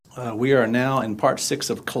We are now in part 6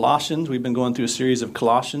 of Colossians. We've been going through a series of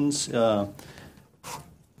Colossians, going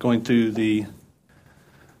through the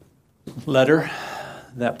letter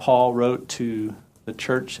that Paul wrote to the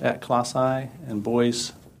church at Colossae. And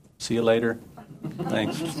boys, see you later.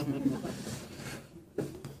 Thanks.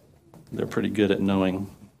 They're pretty good at knowing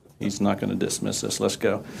he's not going to dismiss us. Let's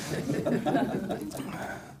go.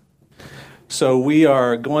 So we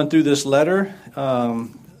are going through this letter,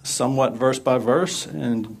 somewhat verse by verse,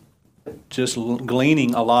 and just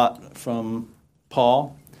gleaning a lot from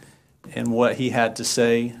Paul and what he had to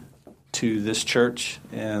say to this church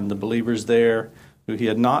and the believers there who he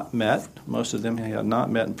had not met. Most of them he had not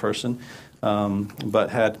met in person, but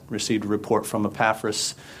had received a report from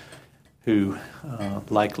Epaphras, who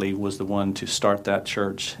likely was the one to start that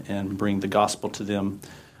church and bring the gospel to them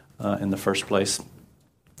in the first place.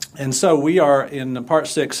 And so we are in part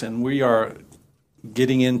 6, and we are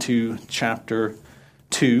getting into chapter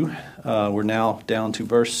 2. We're now down to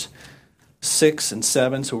verse 6 and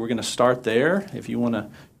 7, so we're going to start there. If you want to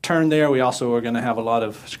turn there, we also are going to have a lot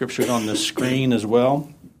of scriptures on the screen as well.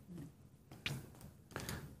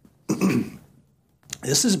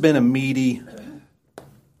 This has been a meaty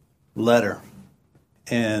letter,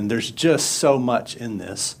 and there's just so much in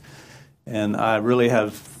this, and I really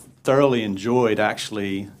have thoroughly enjoyed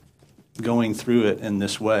actually going through it in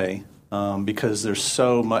this way. Because there's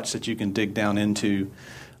so much that you can dig down into.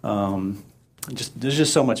 There's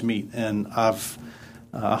just so much meat, and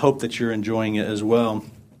I hope that you're enjoying it as well.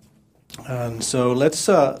 So let's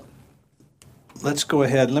go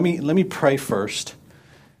ahead. Let me pray first,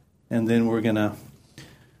 and then we're gonna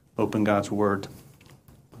open God's Word.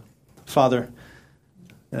 Father,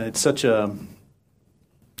 it's such a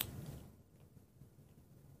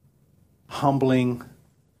humbling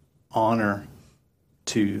honor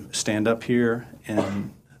to stand up here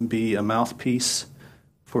and be a mouthpiece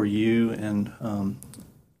for you. And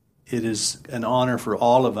it is an honor for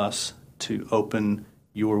all of us to open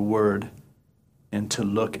your word and to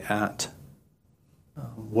look at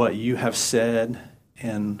what you have said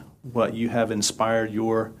and what you have inspired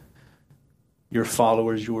your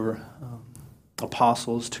followers, your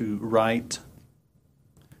apostles to write,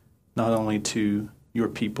 not only to your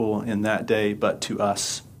people in that day, but to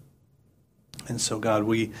us. And so, God,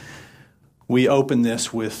 we open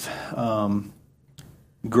this with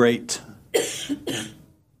great,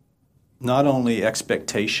 not only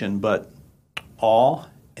expectation, but awe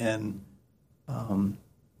and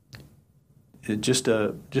just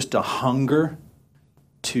a hunger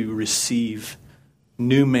to receive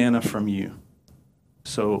new manna from you.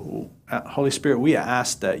 So, Holy Spirit, we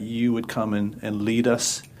ask that you would come and lead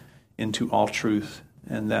us into all truth,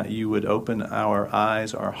 and that you would open our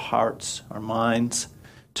eyes, our hearts, our minds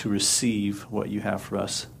to receive what you have for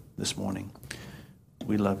us this morning.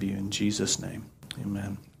 We love you in Jesus' name.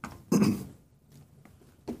 Amen.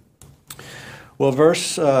 Well,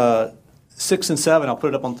 verse 6 and 7, I'll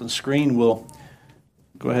put it up on the screen. We'll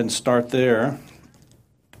go ahead and start there.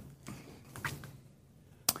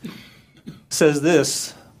 It says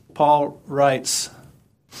this, Paul writes,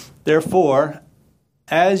 "Therefore,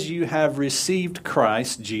 as you have received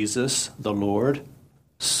Christ Jesus the Lord,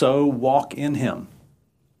 so walk in him,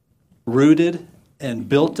 rooted and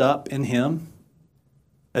built up in him,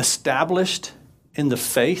 established in the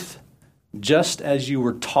faith, just as you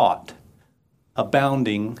were taught,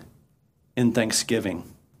 abounding in thanksgiving."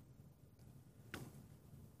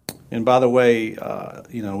 And by the way,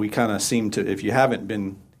 we kind of seem to, if you haven't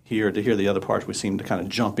been here to hear the other parts, we seem to kind of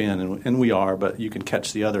jump in, and we are, but you can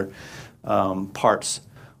catch the other parts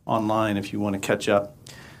online if you want to catch up.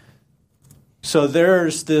 So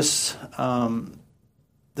there's this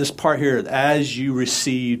this part here, as you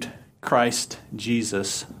received Christ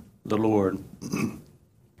Jesus the Lord.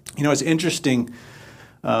 It's interesting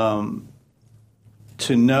to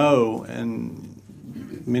know, and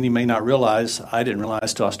many may not realize, I didn't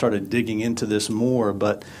realize till I started digging into this more,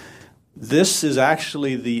 but this is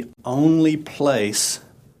actually the only place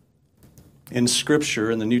in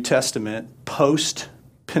Scripture, in the New Testament,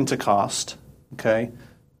 post-Pentecost, okay?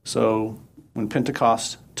 So when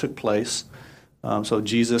Pentecost took place, so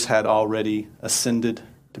Jesus had already ascended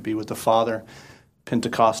to be with the Father.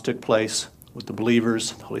 Pentecost took place with the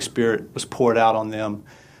believers. The Holy Spirit was poured out on them.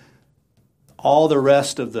 All the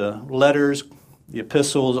rest of the letters, the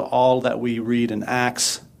epistles, all that we read in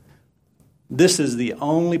Acts, this is the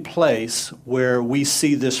only place where we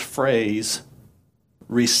see this phrase,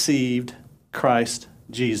 received Christ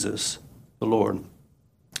Jesus the Lord,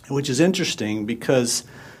 which is interesting because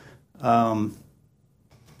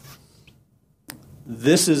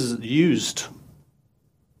this is used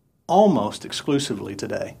almost exclusively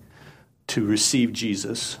today to receive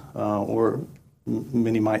Jesus, or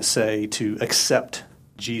many might say to accept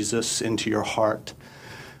Jesus into your heart.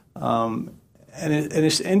 And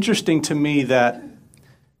it's interesting to me that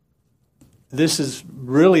this is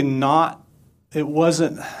really not, it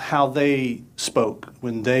wasn't how they spoke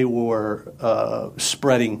when they were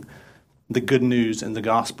spreading the good news and the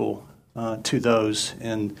gospel to those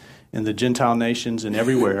in the Gentile nations and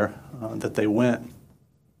everywhere that they went.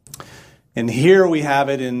 And here we have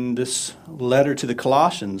it in this letter to the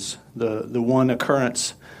Colossians, the one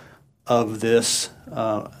occurrence of this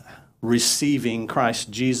receiving Christ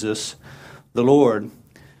Jesus, the Lord.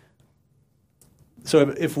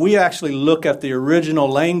 So if we actually look at the original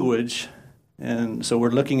language, and so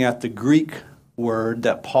we're looking at the Greek word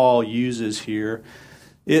that Paul uses here,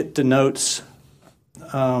 it denotes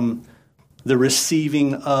the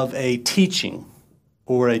receiving of a teaching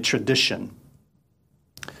or a tradition,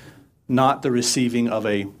 not the receiving of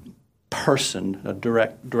a person, a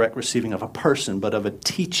direct receiving of a person, but of a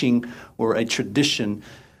teaching or a tradition,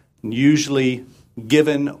 usually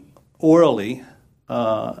given orally,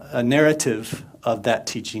 a narrative of that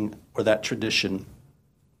teaching or that tradition.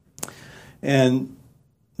 And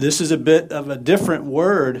this is a bit of a different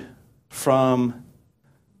word from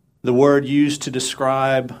the word used to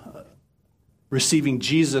describe receiving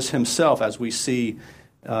Jesus himself, as we see,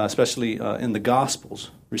 especially in the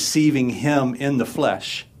Gospels, receiving him in the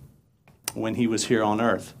flesh when he was here on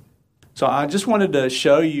earth. So I just wanted to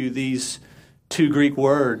show you these two Greek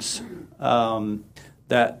words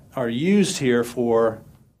that are used here for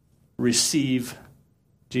receive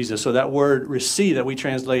Jesus. So that word receive that we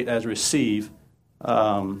translate as receive,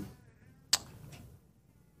 unfortunately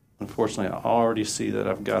I already see that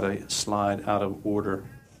I've got a slide out of order.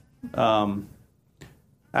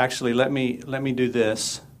 Actually, let me do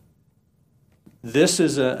this. This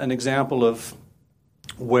is an example of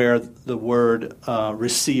where the word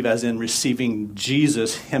receive, as in receiving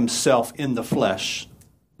Jesus himself in the flesh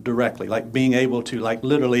directly, like being able to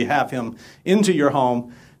literally have him into your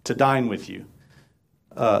home to dine with you.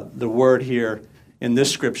 The word here in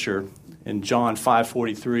this scripture, in John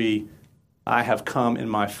 5:43, I have come in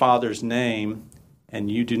my Father's name, and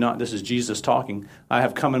you do not, this is Jesus talking, I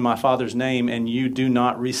have come in my Father's name, and you do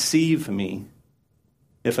not receive me.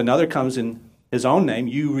 If another comes in his own name,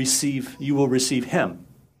 you will receive him.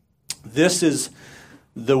 This is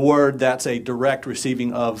the word that's a direct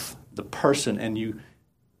receiving of the person, and you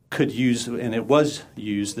could use, and it was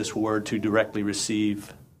used, this word, to directly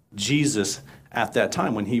receive Jesus at that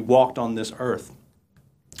time when he walked on this earth.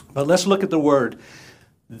 But let's look at the word.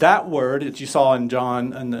 That word that you saw in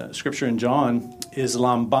John, in the scripture in John, is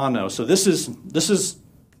lambano. So this is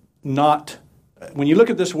not, when you look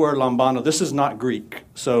at this word lambano, this is not Greek.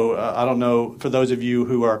 So I don't know, for those of you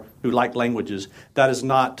who like languages, that is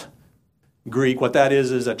not Greek. What that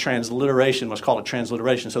is a transliteration, what's called a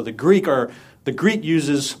transliteration. So the Greek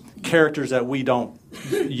uses characters that we don't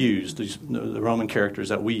use, the Roman characters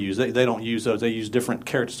that we use. They don't use those. They use different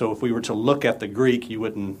characters. So if we were to look at the Greek, you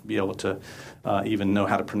wouldn't be able to even know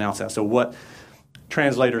how to pronounce that. So what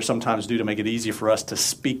translators sometimes do to make it easy for us to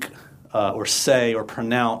speak or say or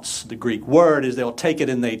pronounce the Greek word is they'll take it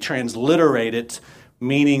and they transliterate it,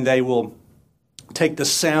 meaning they will take the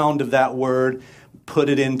sound of that word, put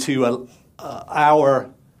it into our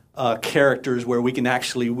characters where we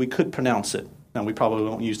could pronounce it. Now, we probably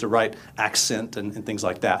won't use the right accent and things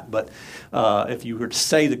like that. But if you were to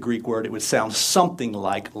say the Greek word, it would sound something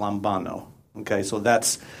like lambano. Okay, so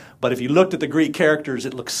but if you looked at the Greek characters,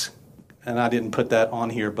 it looks, and I didn't put that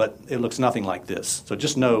on here, but it looks nothing like this. So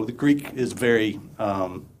just know the Greek is very,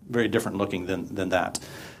 very different looking than that.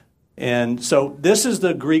 And so this is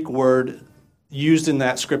the Greek word used in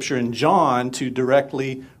that scripture in John to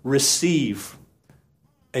directly receive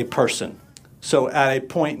a person. So at a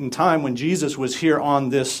point in time when Jesus was here on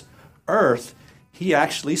this earth,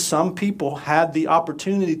 some people had the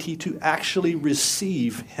opportunity to actually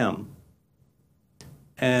receive him.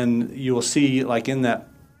 And you will see, like in that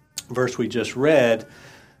verse we just read,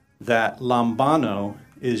 that lambano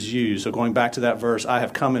is used. So going back to that verse, I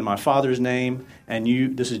have come in my Father's name, and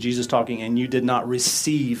you, this is Jesus talking, and you did not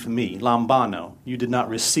receive me. Lambano, you did not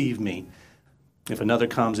receive me. If another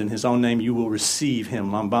comes in his own name, you will receive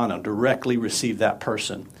him, lambano, directly receive that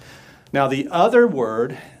person. Now the other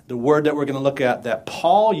word, the word that we're going to look at that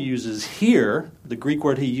Paul uses here, the Greek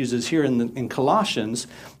word he uses here in Colossians,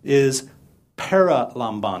 is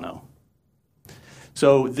paralambano.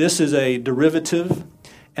 So this is a derivative,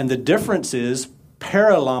 and the difference is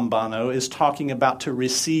paralambano is talking about to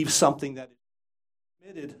receive something that is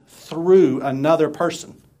transmitted through another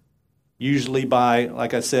person, usually by,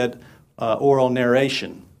 like I said, oral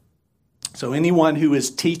narration. So anyone who is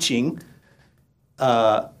teaching,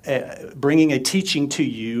 bringing a teaching to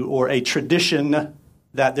you or a tradition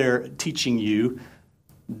that they're teaching you,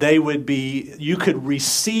 you could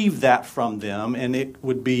receive that from them, and it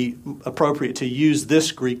would be appropriate to use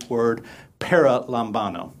this Greek word,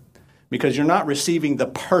 paralambano, because you're not receiving the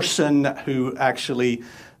person who actually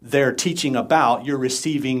they're teaching about, you're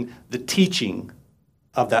receiving the teaching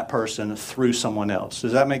of that person through someone else.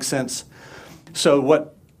 Does that make sense? So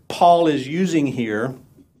what Paul is using here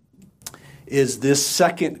is this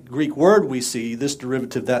second Greek word we see, this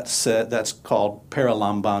derivative that's called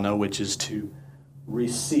paralambano, which is to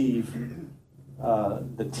receive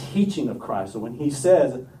the teaching of Christ. So when he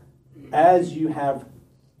says, as you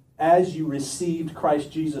received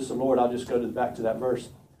Christ Jesus the Lord, I'll just go back to that verse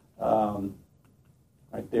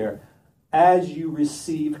right there. As you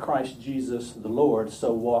received Christ Jesus the Lord,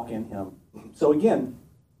 so walk in him. So again,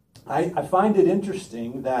 I find it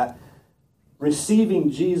interesting that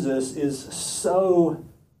receiving Jesus is so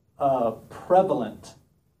prevalent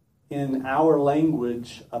in our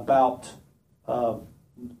language about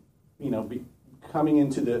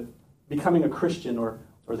becoming a Christian or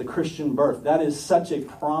the Christian birth. That is such a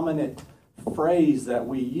prominent phrase that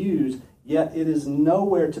we use, yet it is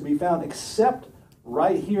nowhere to be found except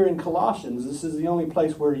right here in Colossians. This is the only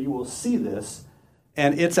place where you will see this,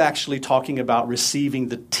 and it's actually talking about receiving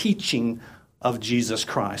the teaching of Jesus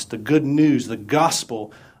Christ, the good news, the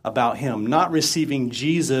gospel about him, not receiving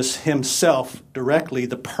Jesus himself directly,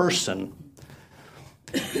 the person.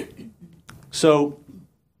 So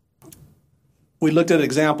we looked at an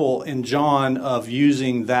example in John of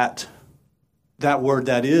using that word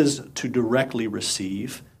that is to directly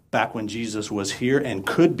receive back when Jesus was here and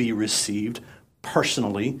could be received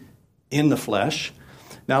personally in the flesh.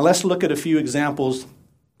 Now let's look at a few examples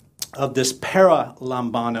of this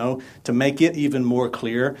paralambano to make it even more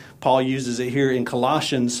clear. Paul uses it here in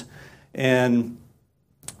Colossians, and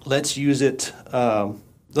let's use it.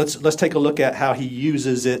 Let's take a look at how he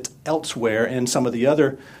uses it elsewhere in some of the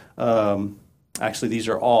other. Actually, these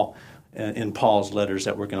are all in Paul's letters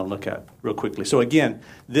that we're going to look at real quickly. So again,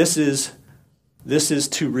 this is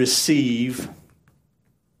to receive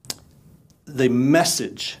the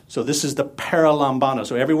message. So this is the paralambano.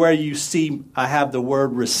 So everywhere you see I have the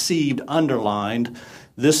word received underlined,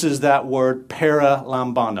 this is that word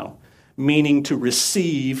paralambano, meaning to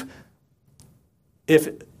receive. If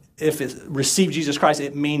it's receive Jesus Christ,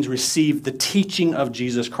 it means receive the teaching of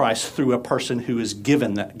Jesus Christ through a person who is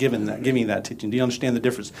giving that teaching. Do you understand the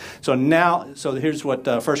difference? So here's what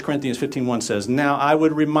 1 Corinthians 15:1 says. Now I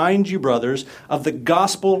would remind you, brothers, of the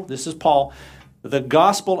gospel, this is Paul, the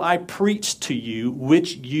gospel I preached to you,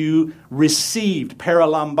 which you received,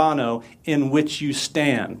 paralambano, in which you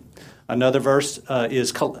stand. Another verse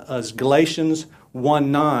is Galatians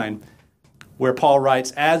 1:9, where Paul writes,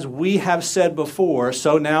 as we have said before,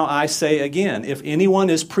 so now I say again, if anyone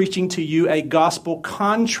is preaching to you a gospel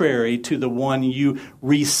contrary to the one you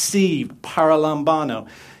received, paralambano,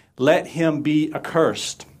 let him be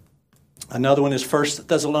accursed. Another one is 1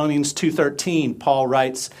 Thessalonians 2:13. Paul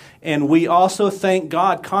writes, and we also thank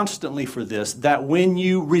God constantly for this, that when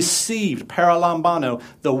you received, paralambano,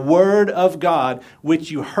 the word of God,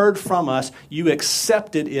 which you heard from us, you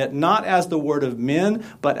accepted it not as the word of men,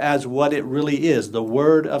 but as what it really is, the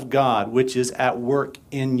word of God, which is at work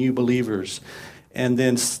in you believers. And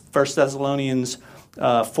then 1 Thessalonians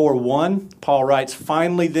 4:1, Paul writes,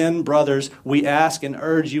 finally then, brothers, we ask and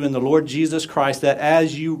urge you in the Lord Jesus Christ that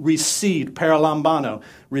as you received, paralambano,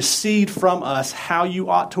 received from us how you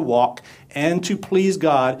ought to walk and to please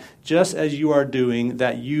God, just as you are doing,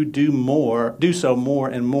 that you do so more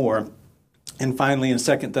and more. And finally in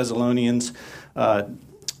 2 Thessalonians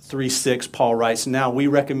 3:6, Paul writes, now we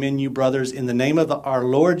recommend you, brothers, in the name of our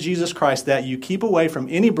Lord Jesus Christ, that you keep away from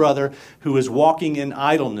any brother who is walking in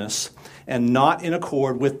idleness and not in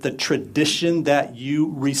accord with the tradition that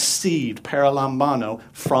you received, paralambano,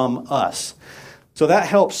 from us. So that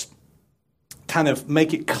helps kind of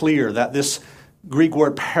make it clear that this Greek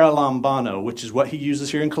word paralambano, which is what he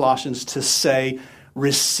uses here in Colossians to say,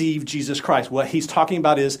 receive Jesus Christ. What he's talking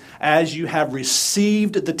about is, as you have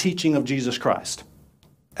received the teaching of Jesus Christ,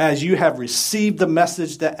 as you have received the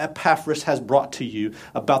message that Epaphras has brought to you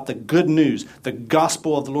about the good news, the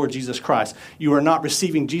gospel of the Lord Jesus Christ, you are not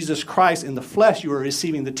receiving Jesus Christ in the flesh, you are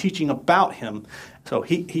receiving the teaching about him. So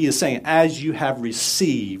he is saying, as you have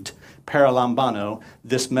received, paralambano,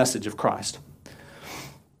 this message of Christ.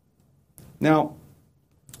 Now,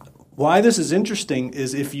 why this is interesting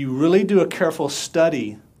is if you really do a careful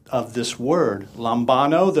study of this word.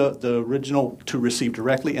 Lambano, the original to receive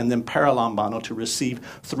directly, and then paralambano, to receive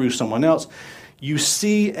through someone else. You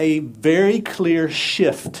see a very clear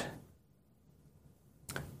shift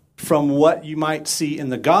from what you might see in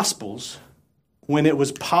the Gospels, when it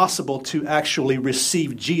was possible to actually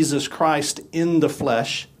receive Jesus Christ in the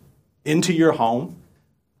flesh into your home,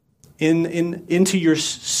 into your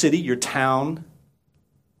city, your town,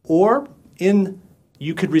 or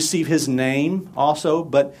you could receive his name also,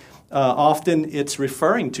 but often it's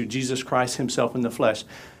referring to Jesus Christ himself in the flesh.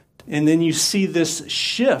 And then you see this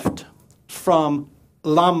shift from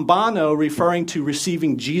lambano, referring to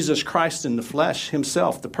receiving Jesus Christ in the flesh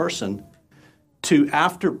himself, the person, to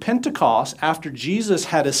after Pentecost, after Jesus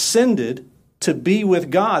had ascended to be with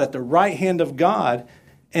God at the right hand of God,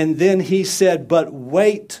 and then he said, but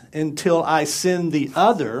wait until I send the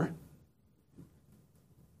other,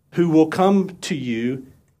 who will come to you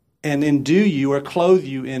and endue you or clothe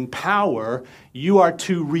you in power. You are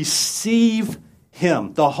to receive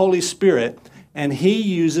him, the Holy Spirit, and he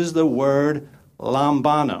uses the word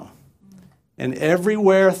lambano. And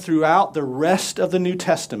everywhere throughout the rest of the New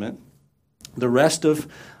Testament, the rest of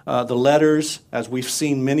the letters, as we've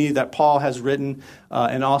seen many that Paul has written,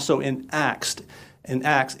 and also in Acts,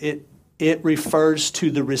 it refers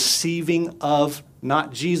to the receiving of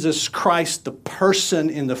not Jesus Christ, the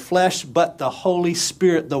person in the flesh, but the Holy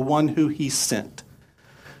Spirit, the one who he sent.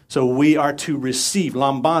 So we are to receive,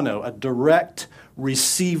 lambano, a direct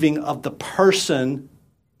receiving of the person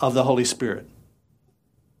of the Holy Spirit.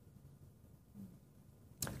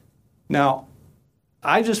 Now,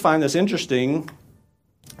 I just find this interesting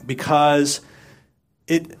because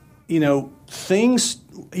things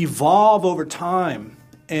evolve over time.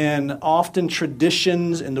 And often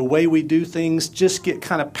traditions and the way we do things just get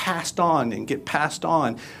kind of passed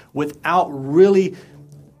on without really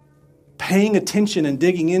paying attention and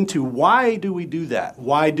digging into why do we do that?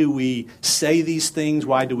 Why do we say these things?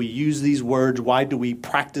 Why do we use these words? Why do we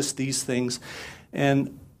practice these things?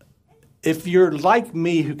 And if you're like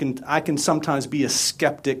me, I can sometimes be a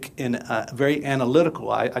skeptic and very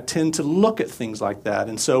analytical. I tend to look at things like that.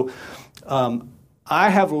 And so I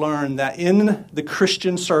have learned that in the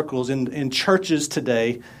Christian circles, in churches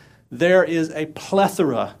today, there is a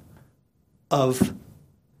plethora of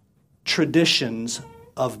traditions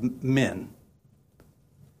of men.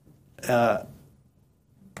 There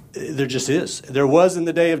just is. There was in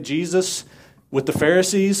the day of Jesus with the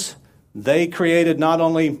Pharisees. They created not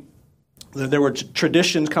only, there were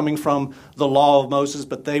traditions coming from the law of Moses,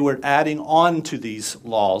 but they were adding on to these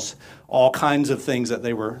laws all kinds of things that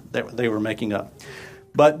they were making up.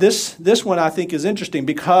 But this one I think is interesting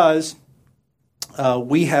because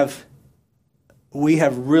we have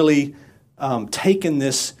really taken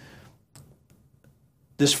this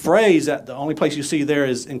phrase that the only place you see there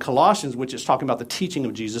is in Colossians, which is talking about the teaching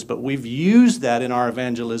of Jesus, but we've used that in our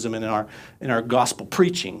evangelism and in our gospel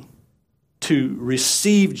preaching to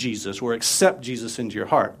receive Jesus or accept Jesus into your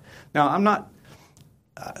heart. Now, I'm not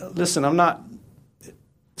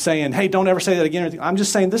saying, hey, don't ever say that again. I'm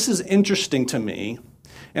just saying this is interesting to me,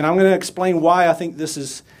 and I'm going to explain why I think this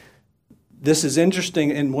is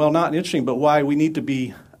interesting, and well, not interesting, but why we need to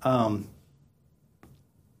be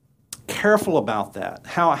careful about that.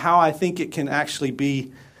 How I think it can actually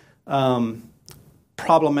be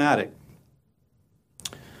problematic.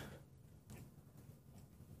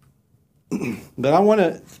 But I want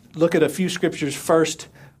to look at a few scriptures first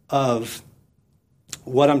of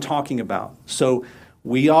what I'm talking about. So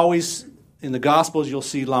we always, in the Gospels, you'll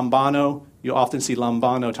see lambano. You'll often see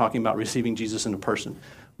lambano talking about receiving Jesus in a person.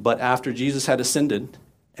 But after Jesus had ascended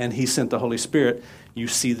and he sent the Holy Spirit, you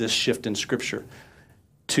see this shift in Scripture.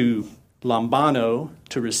 To lambano,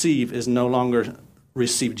 to receive, is no longer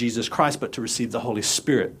receive Jesus Christ, but to receive the Holy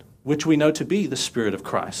Spirit, which we know to be the Spirit of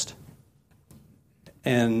Christ.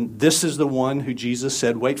 And this is the one who Jesus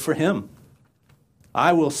said, wait for him.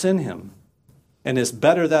 I will send him. And it's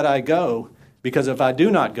better that I go, because if I do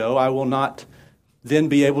not go, I will not then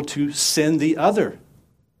be able to send the other,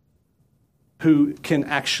 who can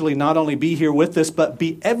actually not only be here with us, but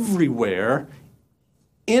be everywhere,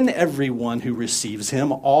 in everyone who receives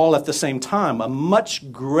him, all at the same time. A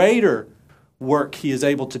much greater work he is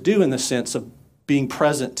able to do in the sense of being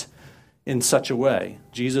present in such a way.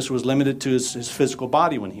 Jesus was limited to his physical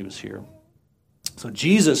body when he was here. So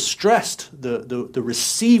Jesus stressed the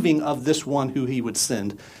receiving of this one who he would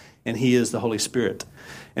send, and he is the Holy Spirit.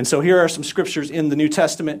 And so here are some scriptures in the New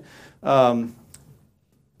Testament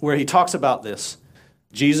where he talks about this.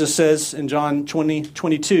 Jesus says in John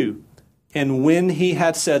 20:22, And when he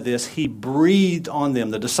had said this, he breathed on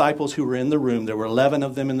them, the disciples who were in the room. There were 11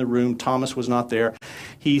 of them in the room. Thomas was not there.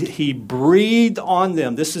 He breathed on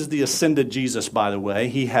them. This is the ascended Jesus, by the way.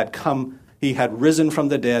 He had risen from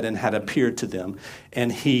the dead and had appeared to them.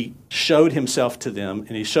 And he showed himself to them.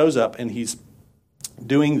 And he shows up and he's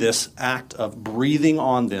doing this act of breathing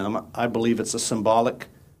on them. I believe it's a symbolic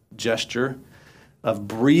gesture of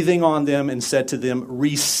breathing on them, and said to them,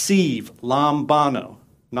 receive lambano.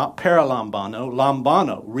 Not paralambano,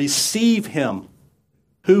 lambano. Receive him.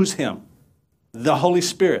 Who's him? The Holy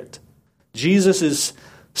Spirit. Jesus is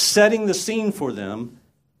setting the scene for them.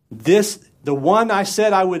 The one I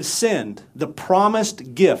said I would send, the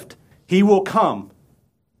promised gift, he will come.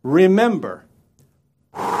 Remember,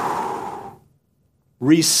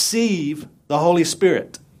 receive the Holy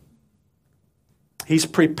Spirit. He's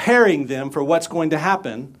preparing them for what's going to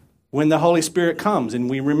happen when the Holy Spirit comes. And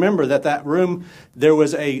we remember that room, there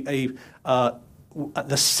was the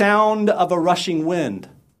sound of a rushing wind.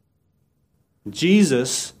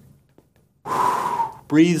 Jesus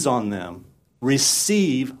breathes on them.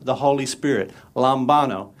 Receive the Holy Spirit.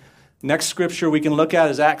 Lambano. Next scripture we can look at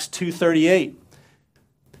is Acts 2:38.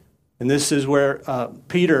 And this is where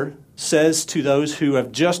Peter says to those who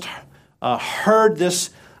have just heard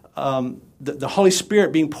this, the Holy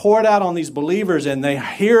Spirit being poured out on these believers, and they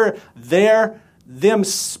hear them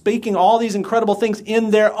speaking all these incredible things in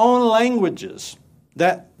their own languages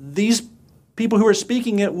that these people who are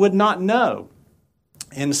speaking it would not know.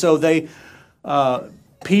 And so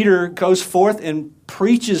Peter goes forth and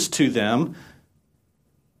preaches to them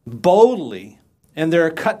boldly, and they're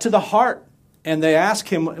cut to the heart. And they ask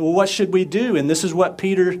him, well, what should we do? And this is what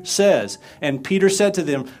Peter says. And Peter said to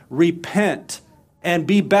them, repent and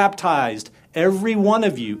be baptized, every one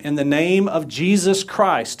of you, in the name of Jesus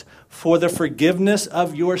Christ, for the forgiveness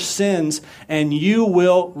of your sins, and you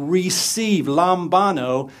will receive,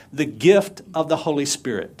 lambano, the gift of the Holy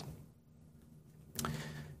Spirit.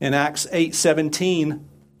 In Acts 8:17,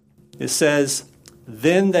 it says,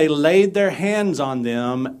 then they laid their hands on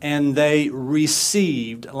them, and they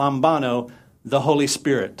received, lambano, the Holy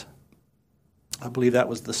Spirit. I believe that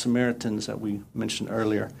was the Samaritans that we mentioned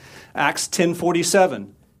earlier. Acts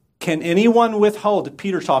 10:47. Can anyone withhold,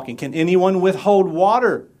 Peter talking, can anyone withhold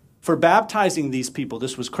water for baptizing these people?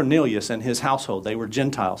 This was Cornelius and his household. They were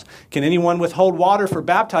Gentiles. Can anyone withhold water for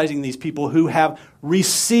baptizing these people who have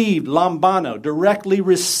received lambano, directly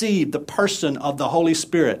received the person of the Holy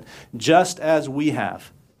Spirit, just as we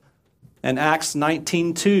have? And Acts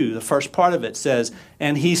 19:2, the first part of it says,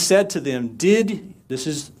 and he said to them,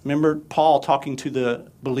 remember Paul talking to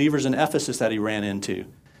the believers in Ephesus that he ran into.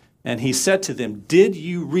 And he said to them, did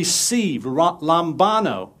you receive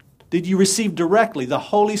lambano? Did you receive directly the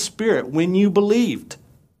Holy Spirit when you believed?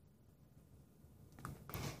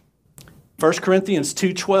 1 Corinthians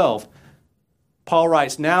 2:12, Paul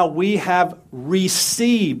writes, now we have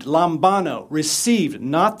received lambano, received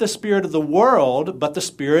not the spirit of the world, but the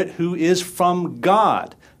Spirit who is from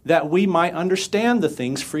God, that we might understand the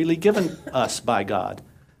things freely given us by God.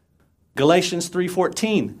 Galatians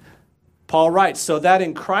 3:14, Paul writes, so that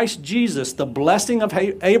in Christ Jesus the blessing of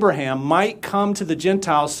Abraham might come to the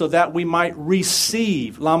Gentiles, so that we might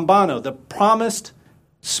receive lambano, the promised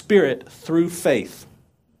Spirit through faith.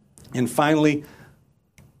 And finally,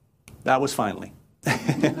 that was finally.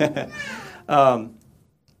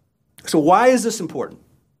 So why is this important?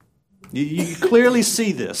 You clearly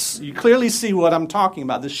see this. You clearly see what I'm talking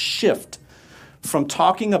about, this shift from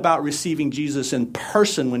talking about receiving Jesus in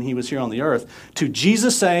person when he was here on the earth to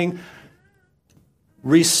Jesus saying,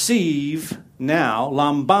 receive now,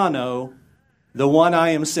 lambano, the one I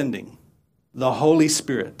am sending, the Holy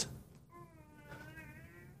Spirit.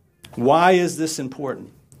 Why is this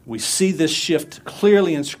important? We see this shift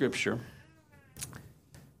clearly in Scripture.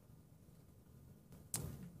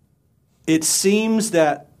 It seems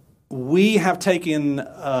that we have taken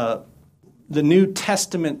the New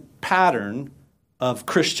Testament pattern of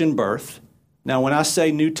Christian birth. Now, when I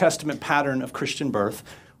say New Testament pattern of Christian birth,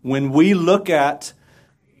 when we look at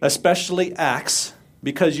especially Acts,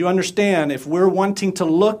 because you understand, if we're wanting to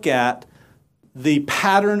look at the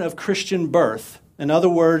pattern of Christian birth, in other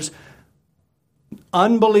words,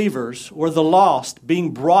 unbelievers or the lost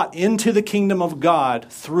being brought into the kingdom of God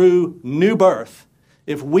through new birth,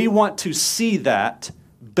 if we want to see that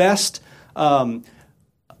best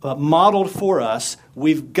modeled for us,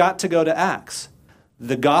 we've got to go to Acts.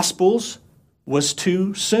 The Gospels was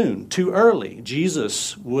too soon, too early.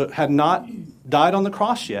 Jesus had not died on the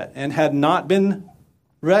cross yet and had not been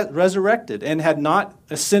resurrected and had not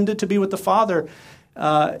ascended to be with the Father.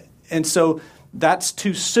 And so that's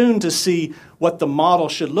too soon to see what the model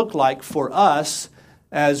should look like for us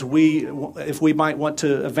if we might want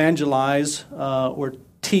to evangelize or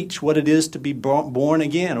teach what it is to be born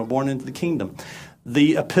again or born into the kingdom.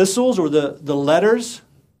 The epistles or the letters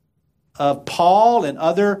of Paul and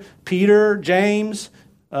other, Peter, James,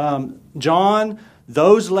 John,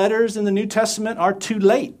 those letters in the New Testament are too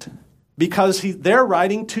late because they're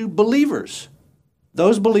writing to believers.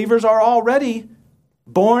 Those believers are already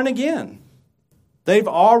born again. They've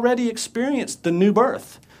already experienced the new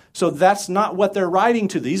birth. So that's not what they're writing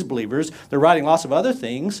to these believers. They're writing lots of other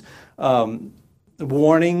things,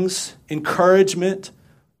 warnings, encouragement,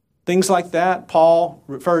 things like that. Paul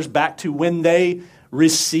refers back to when they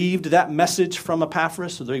received that message from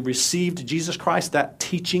Epaphras, so they received Jesus Christ, that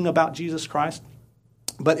teaching about Jesus Christ.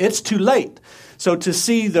 But it's too late. So to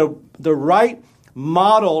see the right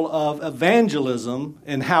model of evangelism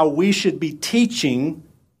and how we should be teaching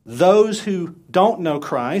those who don't know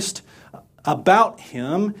Christ about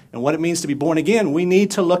him and what it means to be born again, we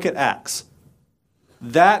need to look at Acts.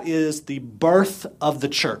 That is the birth of the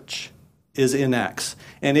church, is in Acts.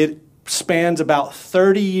 And it spans about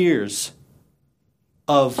 30 years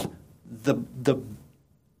of the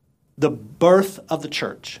birth of the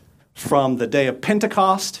church, from the day of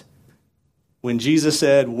Pentecost, when Jesus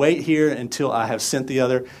said, "Wait here until I have sent the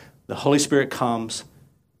other." The Holy Spirit comes,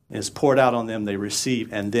 is poured out on them, they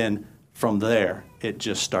receive, and then from there, it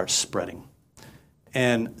just starts spreading.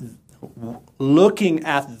 And looking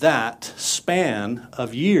at that span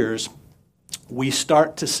of years, we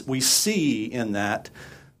see in that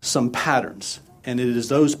some patterns. And it is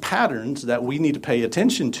those patterns that we need to pay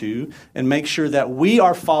attention to and make sure that we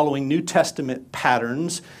are following New Testament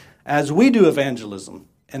patterns as we do evangelism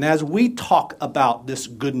and as we talk about this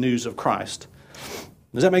good news of Christ.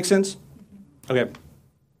 Does that make sense? Okay.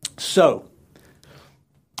 So,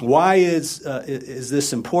 why is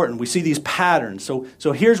this important? We see these patterns.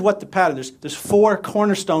 So here's what the pattern. There's four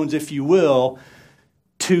cornerstones, if you will,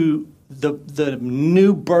 to the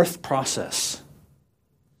new birth process.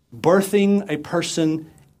 Birthing a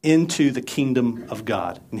person into the kingdom of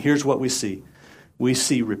God. And here's what we see. We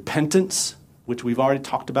see repentance, which we've already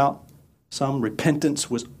talked about. Some repentance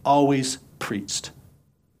was always preached.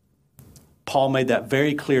 Paul made that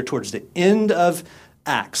very clear towards the end of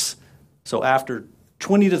Acts. So after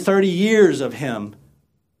 20 to 30 years of him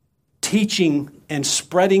teaching and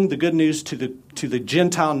spreading the good news to the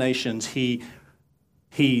Gentile nations, he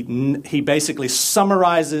basically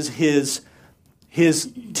summarizes his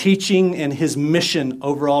teaching and his mission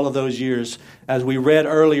over all of those years, as we read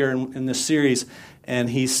earlier in this series, and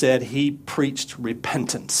he said he preached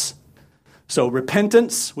repentance. So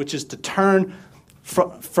repentance, which is to turn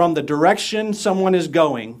from the direction someone is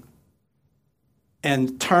going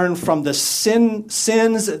and turn from the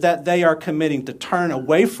sins that they are committing, to turn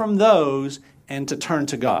away from those and to turn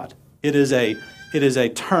to God. It is a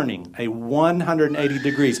turning, a 180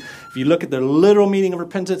 degrees. If you look at the literal meaning of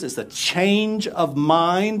repentance, it's a change of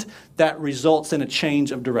mind that results in a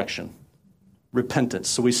change of direction. Repentance.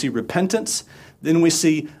 So we see repentance, then we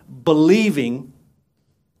see believing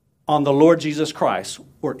on the Lord Jesus Christ,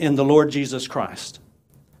 or in the Lord Jesus Christ.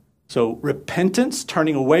 So repentance,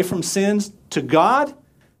 turning away from sins to God,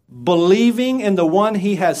 believing in the one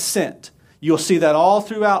he has sent. You'll see that all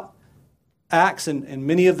throughout Acts and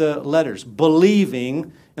many of the letters,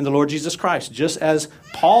 believing in the Lord Jesus Christ. Just as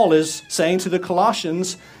Paul is saying to the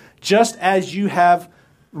Colossians, just as you have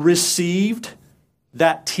received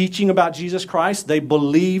that teaching about Jesus Christ, they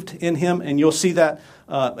believed in him. And you'll see that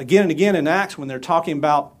again and again in Acts when they're talking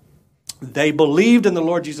about they believed in the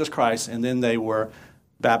Lord Jesus Christ and then they were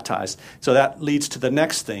baptized. So that leads to the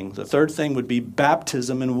next thing. The third thing would be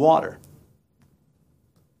baptism in water.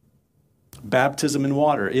 Baptism in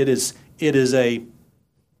water. It is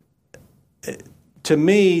to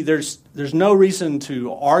me, there's no reason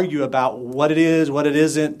to argue about what it is, what it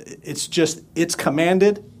isn't. It's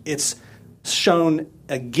commanded. It's shown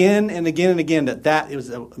again and again and again that it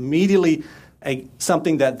was immediately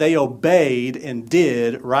something that they obeyed and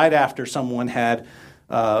did right after someone had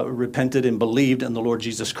repented and believed in the Lord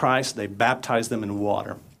Jesus Christ. They baptized them in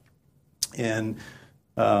water. And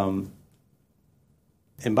by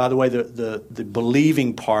the way, the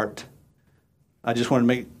believing part, I just want to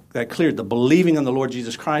make that clear. The believing in the Lord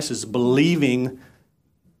Jesus Christ is believing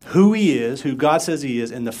who he is, who God says he is,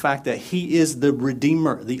 and the fact that he is the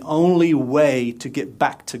Redeemer, the only way to get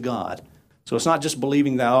back to God. So it's not just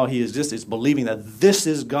believing that, he exists. It's believing that this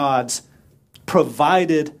is God's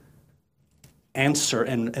provided answer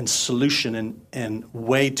and solution and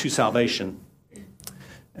way to salvation.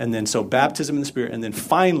 And then so baptism in the Spirit. And then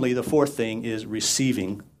finally, the fourth thing is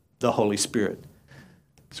receiving the Holy Spirit.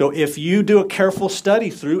 So if you do a careful study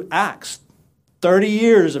through Acts, 30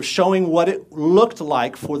 years of showing what it looked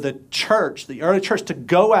like for the church, the early church, to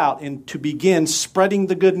go out and to begin spreading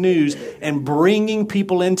the good news and bringing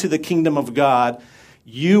people into the kingdom of God,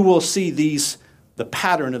 you will see the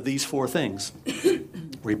pattern of these four things.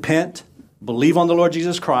 Repent, believe on the Lord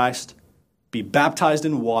Jesus Christ, be baptized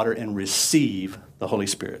in water, and receive the Holy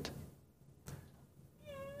Spirit.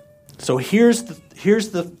 So here's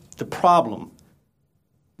the problem.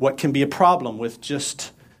 What can be a problem with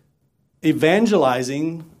just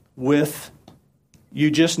evangelizing with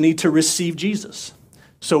you just need to receive Jesus.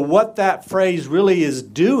 So what that phrase really is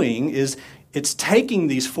doing is it's taking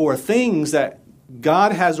these four things that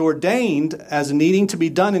God has ordained as needing to be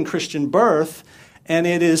done in Christian birth, and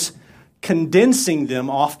it is condensing them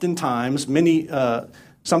oftentimes,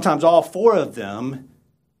 sometimes all four of them,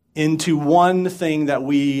 into one thing that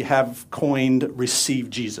we have coined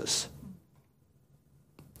receive Jesus.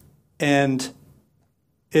 And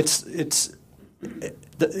the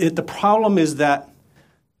problem is that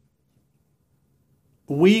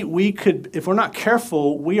we could, if we're not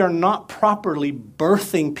careful, we are not properly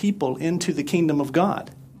birthing people into the kingdom of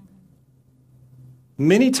God.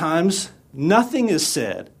 Many times, nothing is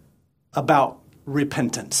said about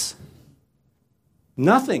repentance.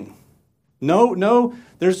 Nothing. No,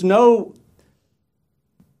 there's no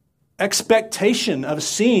expectation of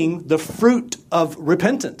seeing the fruit of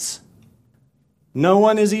repentance. No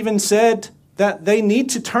one has even said that they need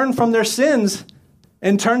to turn from their sins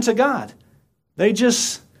and turn to God. They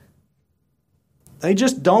just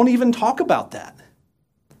don't even talk about that.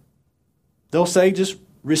 They'll say just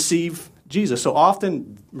receive Jesus. So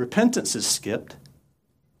often repentance is skipped.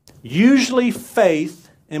 Usually faith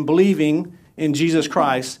and believing in Jesus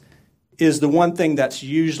Christ is the one thing that's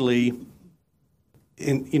usually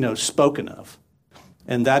spoken of.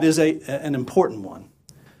 And that is an important one.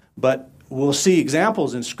 But we'll see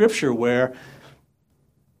examples in Scripture where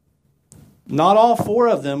not all four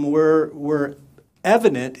of them were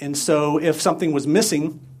evident, and so if something was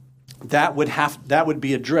missing, that would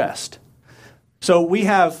be addressed. So we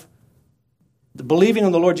have the believing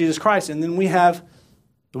on the Lord Jesus Christ, and then we have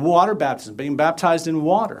the water baptism, being baptized in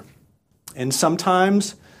water. And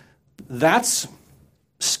sometimes that's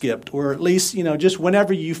skipped, or at least, just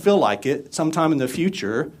whenever you feel like it, sometime in the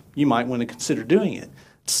future, you might want to consider doing it.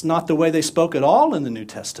 It's not the way they spoke at all in the New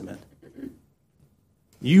Testament.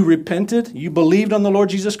 You repented, you believed on the Lord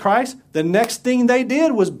Jesus Christ, the next thing they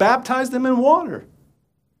did was baptize them in water.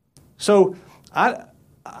 So I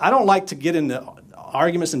don't like to get into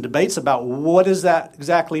arguments and debates about what does that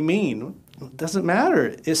exactly mean. It doesn't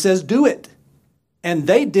matter. It says do it. And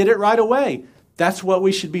they did it right away. That's what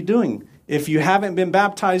we should be doing. If you haven't been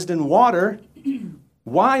baptized in water,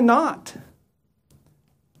 why not?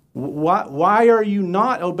 Why are you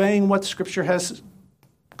not obeying what Scripture has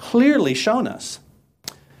clearly shown us?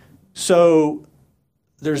 So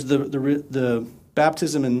there's the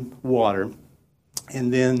baptism in water,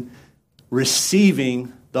 and then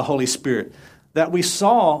receiving the Holy Spirit. That we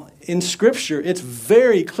saw in Scripture, it's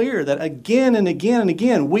very clear that again and again and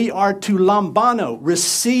again, we are to lambano,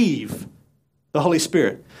 receive the Holy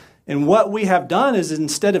Spirit. And what we have done is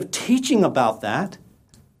instead of teaching about that,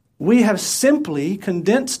 we have simply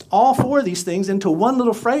condensed all four of these things into one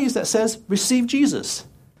little phrase that says, receive Jesus.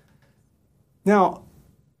 Now,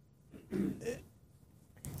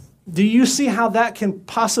 do you see how that can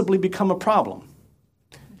possibly become a problem?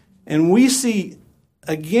 And we see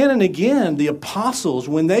again and again the apostles,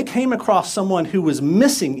 when they came across someone who was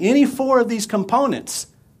missing any four of these components,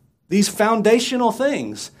 these foundational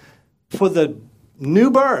things for the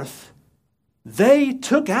new birth, they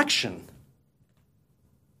took action.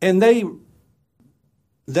 And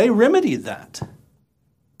they remedied that.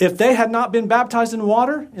 If they had not been baptized in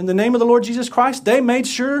water in the name of the Lord Jesus Christ, they made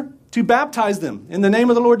sure to baptize them in the name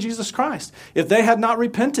of the Lord Jesus Christ. If they had not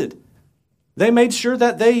repented, they made sure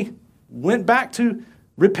that they went back to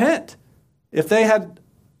repent. If they had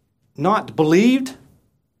not believed,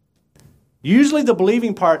 usually the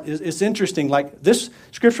believing part is interesting. Like this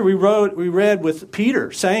scripture we read with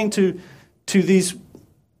Peter saying to these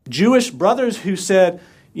Jewish brothers who said,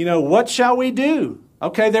 what shall we do?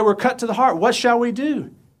 Okay, they were cut to the heart. What shall we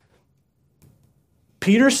do?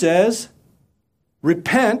 Peter says,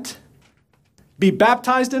 repent, be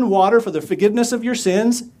baptized in water for the forgiveness of your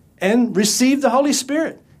sins, and receive the Holy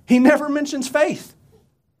Spirit. He never mentions faith.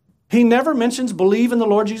 He never mentions believe in the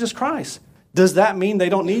Lord Jesus Christ. Does that mean they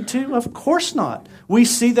don't need to? Of course not. We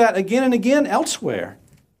see that again and again elsewhere.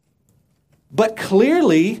 But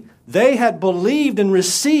clearly, They had believed and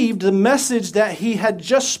received the message that he had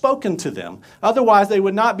just spoken to them. Otherwise, they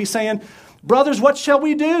would not be saying, brothers, what shall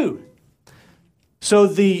we do? So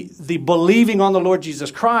the believing on the Lord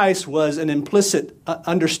Jesus Christ was an implicit,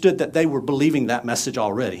 understood that they were believing that message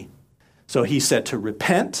already. So he said to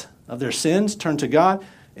repent of their sins, turn to God,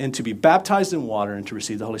 and to be baptized in water and to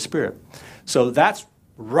receive the Holy Spirit. So that's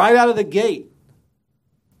right out of the gate.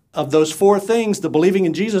 Of those four things, the believing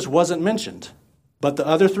in Jesus wasn't mentioned, but the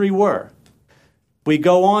other three were. We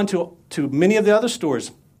go on to many of the other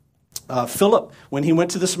stories. Philip, when he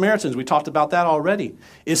went to the Samaritans, we talked about that already.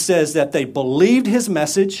 It says that they believed his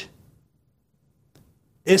message.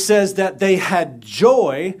 It says that they had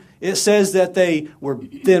joy. It says that they were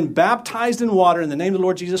then baptized in water in the name of the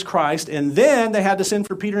Lord Jesus Christ. And then they had to send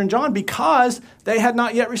for Peter and John because they had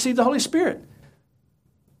not yet received the Holy Spirit.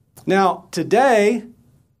 Now, today,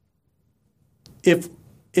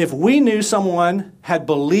 if we knew someone had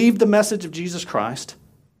believed the message of Jesus Christ,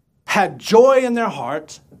 had joy in their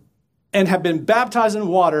heart, and had been baptized in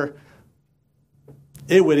water,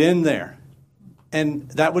 it would end there. And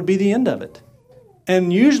that would be the end of it.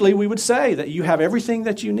 And usually we would say that you have everything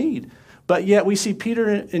that you need. But yet we see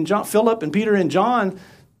Philip and Peter and John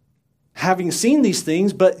having seen these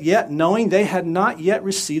things, but yet knowing they had not yet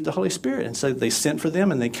received the Holy Spirit. And so they sent for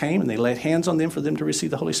them, and they came, and they laid hands on them for them to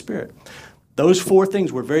receive the Holy Spirit. Those four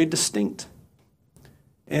things were very distinct.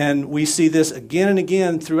 And we see this again and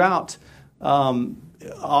again throughout.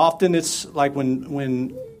 Often it's like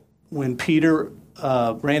when Peter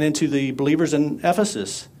ran into the believers in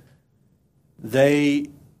Ephesus,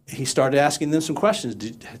 he started asking them some questions.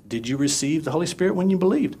 Did you receive the Holy Spirit when you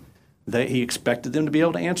believed? He expected them to be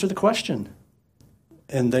able to answer the question.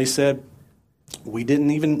 And they said, we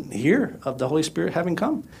didn't even hear of the Holy Spirit having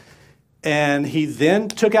come. And he then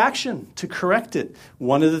took action to correct it.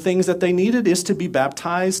 One of the things that they needed is to be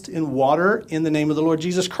baptized in water in the name of the Lord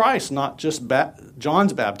Jesus Christ, not just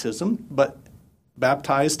John's baptism, but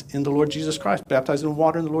baptized in the Lord Jesus Christ, baptized in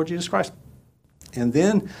water in the Lord Jesus Christ. And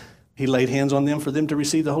then he laid hands on them for them to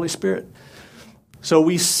receive the Holy Spirit. So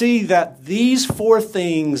we see that these four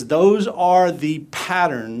things, those are the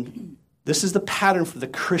pattern. This is the pattern for the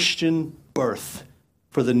Christian birth,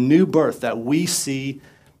 for the new birth that we see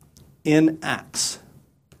in Acts.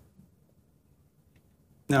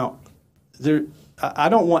 Now, I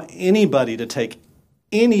don't want anybody to take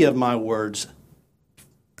any of my words.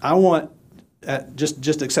 I want,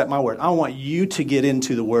 just accept my word. I want you to get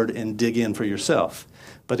into the word and dig in for yourself.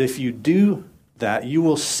 But if you do that, you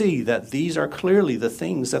will see that these are clearly the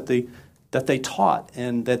things that they taught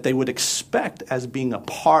and that they would expect as being a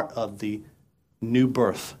part of the new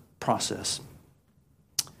birth process.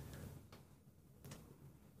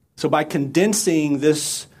 So by condensing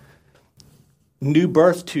this new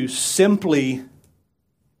birth to simply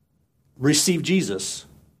receive Jesus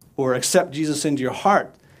or accept Jesus into your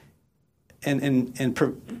heart and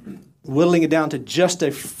whittling it down to just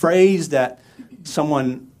a phrase that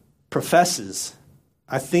someone professes,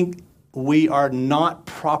 I think we are not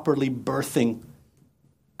properly birthing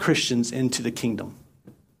Christians into the kingdom.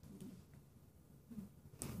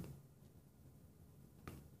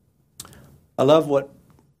 I love what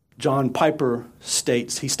John Piper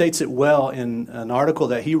states. He states it well in an article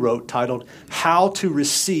that he wrote titled, How to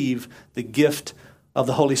Receive the Gift of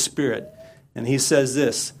the Holy Spirit. And he says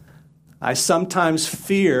this, I sometimes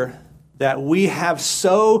fear that we have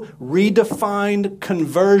so redefined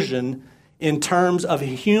conversion in terms of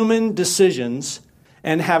human decisions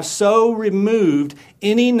and have so removed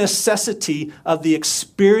any necessity of the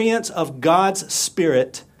experience of God's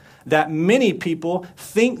Spirit that many people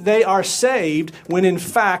think they are saved when in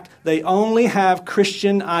fact they only have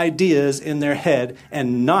Christian ideas in their head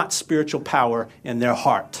and not spiritual power in their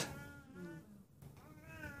heart.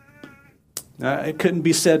 It couldn't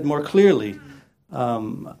be said more clearly.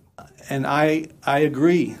 And I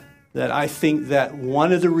agree that I think that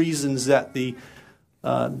one of the reasons that the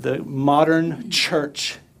modern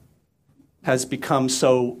church has become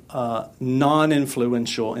so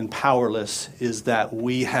non-influential and powerless is that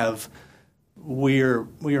we are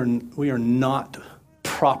not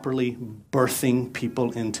properly birthing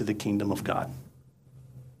people into the kingdom of God.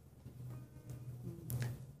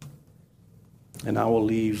 And I will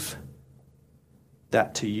leave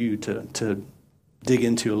that to you to dig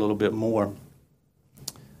into a little bit more.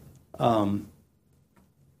 So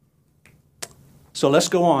let's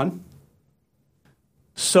go on.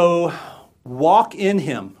 So walk in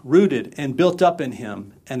him, rooted and built up in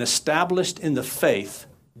him, and established in the faith,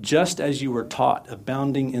 just as you were taught,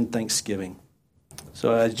 abounding in thanksgiving.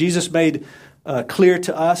 So as Jesus made clear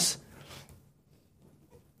to us,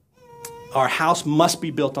 our house must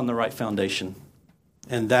be built on the right foundation,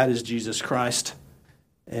 and that is Jesus Christ.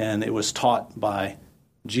 And it was taught by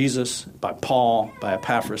Jesus, by Paul, by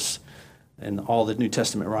Epaphras, and all the New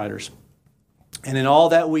Testament writers. And in all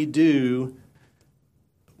that we do,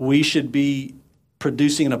 we should be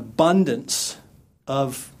producing an abundance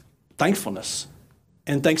of thankfulness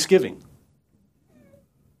and thanksgiving.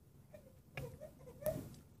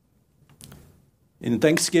 And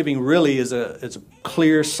thanksgiving really is a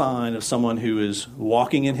clear sign of someone who is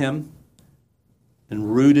walking in Him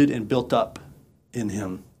and rooted and built up in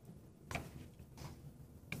Him.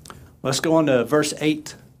 Let's go on to verse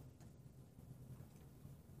 8.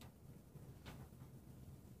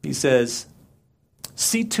 He says,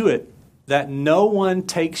 "See to it that no one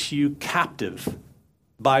takes you captive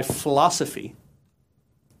by philosophy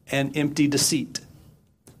and empty deceit,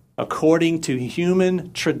 according to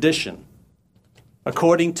human tradition,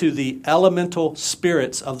 according to the elemental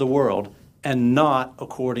spirits of the world, and not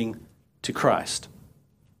according to Christ."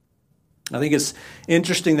 I think it's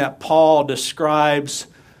interesting that Paul describes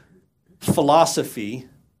philosophy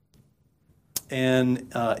and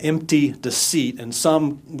empty deceit, and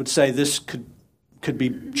some would say this could be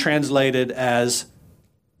translated as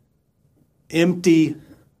empty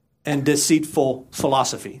and deceitful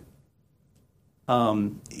philosophy.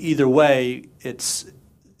 Either way, it's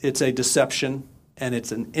a deception, and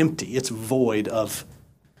it's an empty, it's void of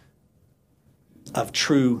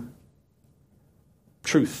truth.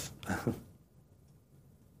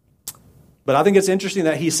 But I think it's interesting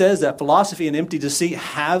that he says that philosophy and empty deceit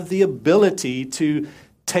have the ability to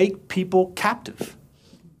take people captive.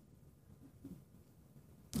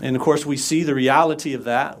 And of course, we see the reality of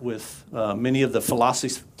that with many of the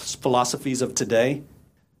philosophies of today.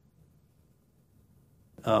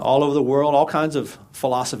 All over the world, all kinds of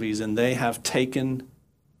philosophies, and they have taken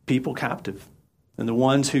people captive. And the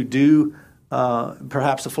ones who do,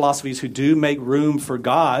 perhaps the philosophies who do make room for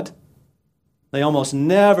God, they almost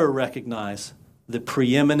never recognize the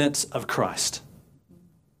preeminence of Christ.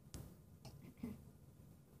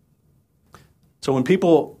 So when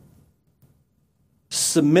people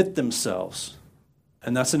submit themselves,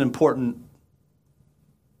 and that's an important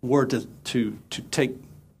word to take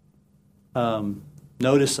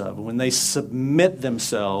notice of, when they submit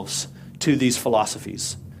themselves to these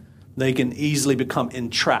philosophies, they can easily become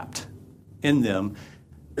entrapped in them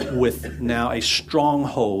with now a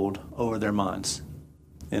stronghold over their minds.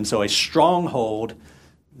 And so a stronghold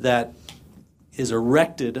that is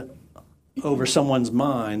erected over someone's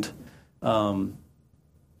mind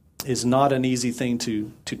is not an easy thing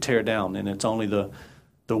to tear down. And it's only the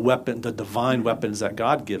divine weapons that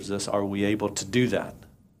God gives us are we able to do that.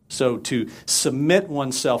 So to submit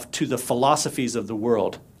oneself to the philosophies of the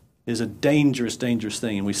world is a dangerous, dangerous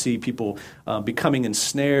thing. And we see people becoming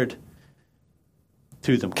ensnared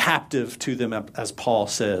to them, captive to them, as Paul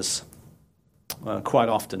says, quite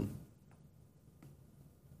often.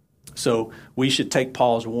 So we should take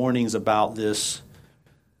Paul's warnings about this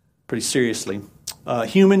pretty seriously.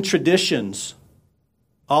 Human traditions,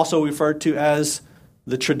 also referred to as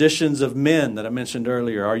the traditions of men that I mentioned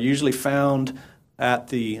earlier, are usually found at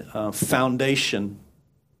the foundation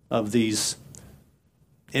of these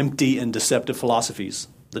empty and deceptive philosophies.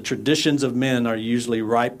 The traditions of men are usually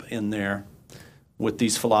ripe in there with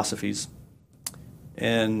these philosophies.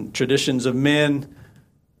 And traditions of men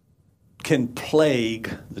can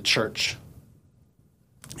plague the church.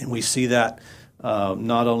 And we see that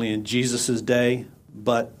not only in Jesus' day,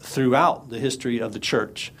 but throughout the history of the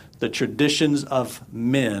church. The traditions of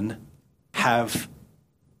men have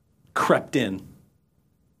crept in,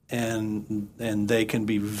 and they can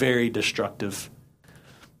be very destructive.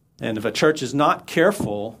 And if a church is not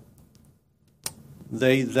careful,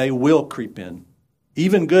 they will creep in.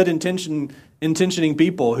 Even good intentioning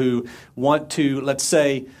people who want to, let's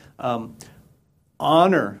say,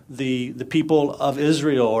 honor the people of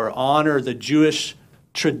Israel or honor the Jewish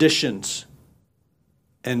traditions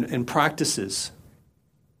and practices.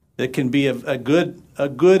 That can be a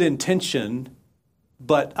good intention,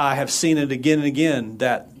 but I have seen it again and again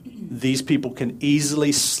that these people can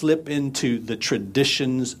easily slip into the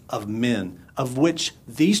traditions of men, of which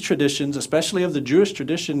these traditions, especially of the Jewish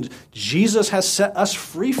traditions, Jesus has set us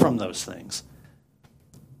free from those things.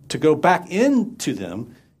 To go back into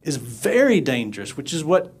them is very dangerous, which is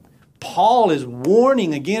what Paul is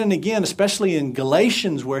warning again and again, especially in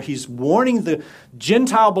Galatians, where he's warning the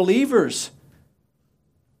Gentile believers.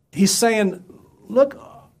 He's saying, look,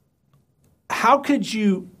 how could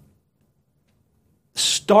you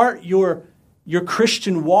start your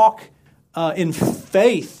Christian walk in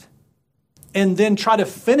faith and then try to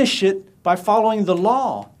finish it by following the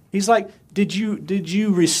law? He's like, did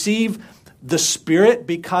you receive the Spirit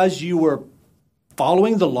because you were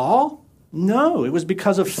following the law? No, it was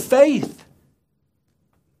because of faith.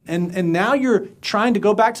 And now you're trying to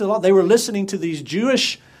go back to the law. They were listening to these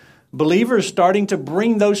Jewish believers starting to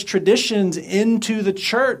bring those traditions into the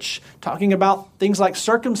church, talking about things like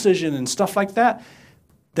circumcision and stuff like that,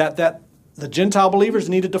 that the Gentile believers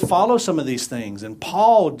needed to follow some of these things. And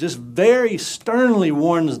Paul just very sternly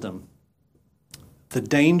warns them the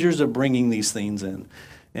dangers of bringing these things in.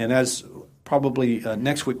 And as probably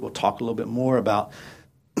next week we'll talk a little bit more about,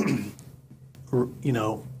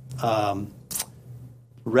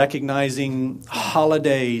 recognizing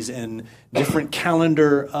holidays and different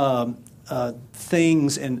calendar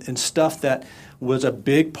things and stuff that was a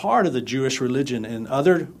big part of the Jewish religion and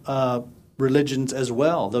other religions as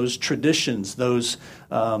well. Those traditions, those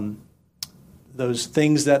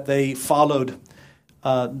things that they followed,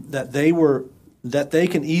 that they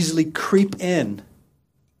can easily creep in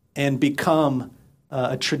and become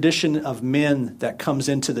a tradition of men that comes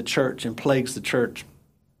into the church and plagues the church.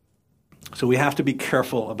 So we have to be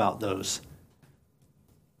careful about those.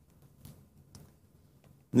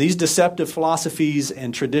 These deceptive philosophies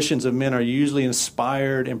and traditions of men are usually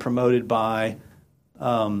inspired and promoted by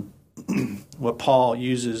what Paul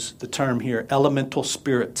uses the term here, elemental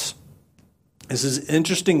spirits. This is an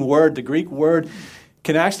interesting word. The Greek word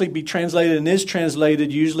can actually be translated and is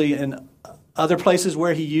translated usually in other places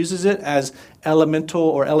where he uses it as elemental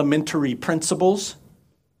or elementary principles,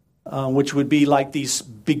 which would be like these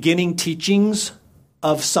beginning teachings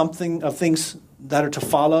of things that are to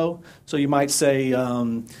follow. So you might say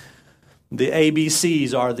the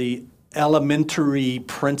ABCs are the elementary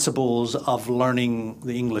principles of learning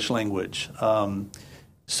the English language.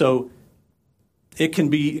 So it can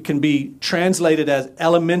be translated as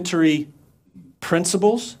elementary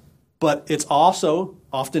principles, but it's also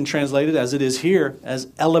often translated, as it is here, as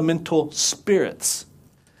elemental spirits.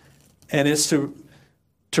 And it's to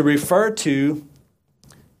refer to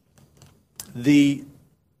the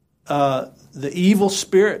evil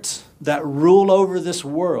spirits that rule over this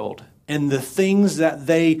world and the things that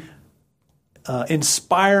they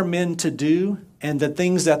inspire men to do and the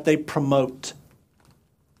things that they promote.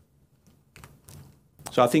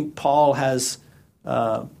 So I think Paul has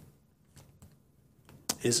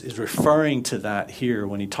is referring to that here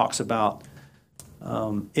when he talks about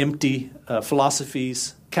empty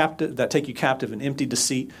philosophies that take you captive, and empty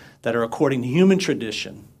deceit that are according to human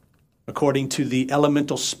tradition, according to the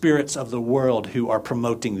elemental spirits of the world who are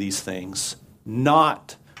promoting these things,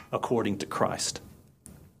 not according to Christ.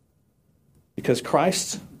 Because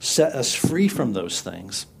Christ set us free from those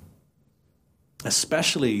things,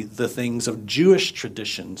 especially the things of Jewish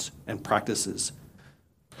traditions and practices.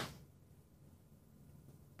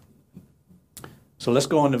 So let's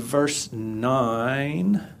go on to verse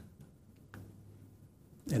 9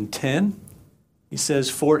 and 10. He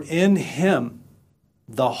says, "For in him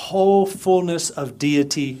the whole fullness of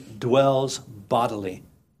deity dwells bodily,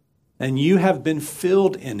 and you have been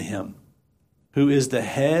filled in him, who is the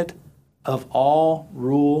head of all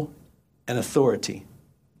rule and authority."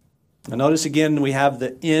 And notice again, we have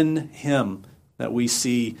the "in him" that we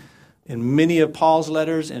see in many of Paul's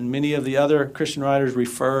letters, and many of the other Christian writers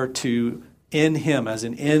refer to in him as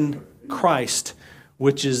in Christ,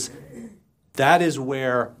 that is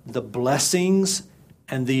where the blessings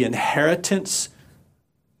and the inheritance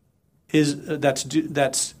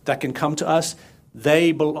that can come to us.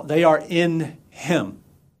 They are in him.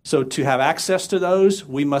 So to have access to those,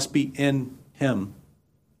 we must be in him.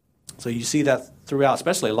 So you see that throughout,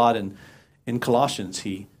 especially a lot in Colossians.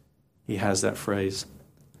 He has that phrase.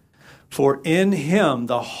 For in him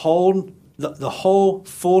the whole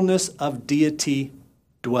fullness of deity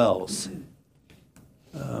dwells.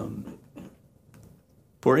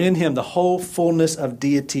 For in him the whole fullness of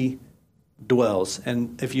deity dwells.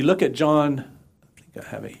 And if you look at John, I think I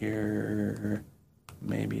have it here.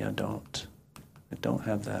 Maybe I don't. I don't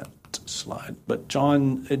have that slide. But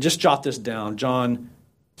John, just jot this down. John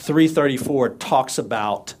 3:34 talks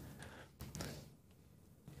about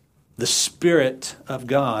the Spirit of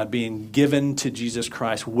God being given to Jesus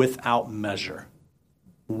Christ without measure,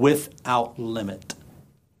 without limit.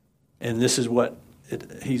 And this is what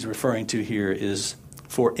he's referring to here is,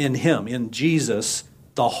 for in him, in Jesus,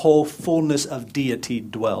 the whole fullness of deity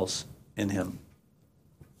dwells in him.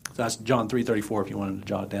 So that's John 3:34 if you wanted to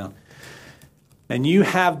jot it down. And you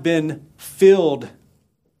have been filled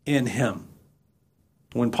in him.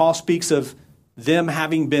 When Paul speaks of them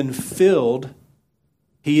having been filled,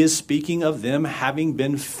 he is speaking of them having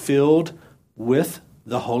been filled with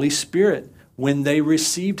the Holy Spirit when they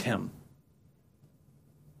received him.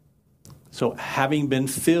 So having been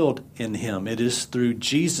filled in him, it is through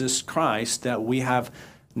Jesus Christ that we have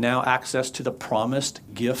now access to the promised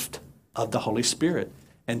gift of the Holy Spirit,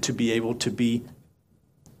 and to be able to be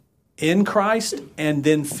in Christ and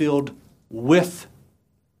then filled with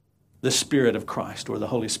the Spirit of Christ, or the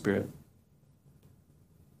Holy Spirit,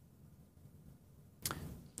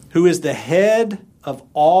 who is the head of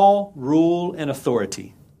all rule and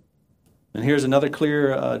authority. And here's another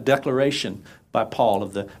clear declaration by Paul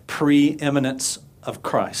of the preeminence of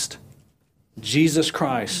Christ. Jesus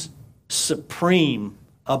Christ, supreme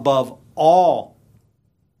above all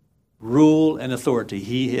rule and authority.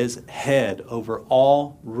 He is head over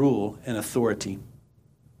all rule and authority.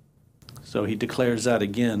 So he declares that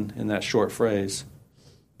again in that short phrase.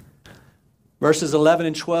 Verses 11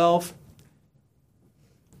 and 12.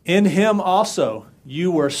 In him also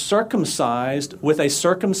you were circumcised with a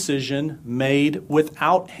circumcision made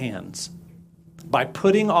without hands, by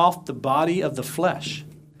putting off the body of the flesh,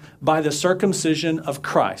 by the circumcision of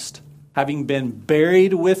Christ, having been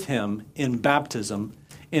buried with him in baptism,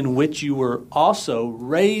 in which you were also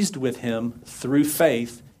raised with him through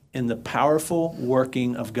faith in the powerful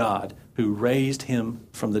working of God, who raised him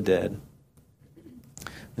from the dead.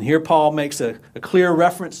 And here Paul makes a clear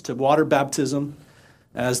reference to water baptism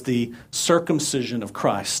as the circumcision of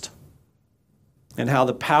Christ, and how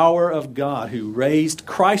the power of God who raised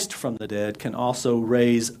Christ from the dead can also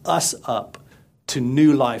raise us up to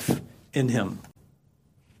new life in him.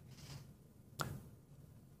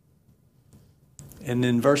 And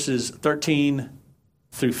in verses 13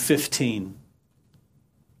 through 15,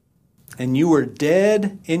 and you were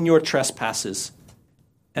dead in your trespasses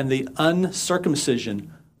and the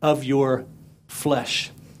uncircumcision of your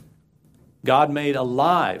flesh, God made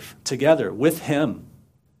alive together with him,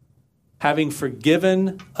 having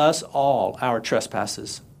forgiven us all our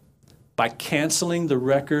trespasses, by canceling the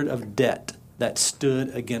record of debt that stood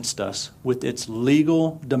against us with its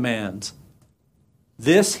legal demands.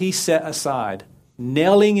 This he set aside,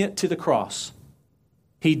 nailing it to the cross.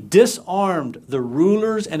 He disarmed the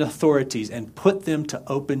rulers and authorities and put them to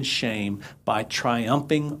open shame by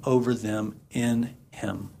triumphing over them in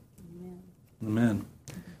him. Amen.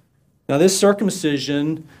 Now, this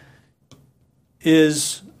circumcision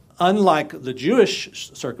is unlike the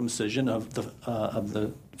Jewish circumcision of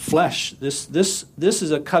the flesh. This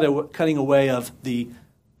is a cutting away of the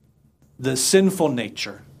sinful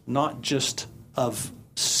nature, not just of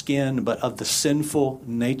skin, but of the sinful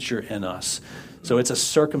nature in us. So it's a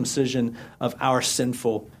circumcision of our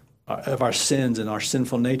sins and our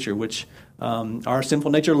sinful nature, which our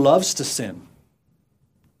sinful nature loves to sin.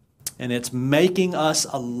 And it's making us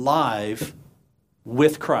alive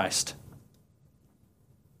with Christ.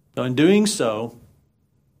 So in doing so,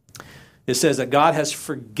 it says that God has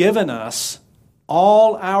forgiven us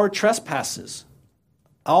all our trespasses,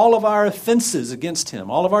 all of our offenses against him,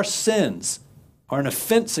 all of our sins are an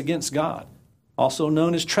offense against God, also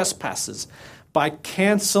known as trespasses, by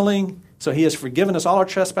canceling. So he has forgiven us all our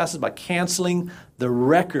trespasses by canceling the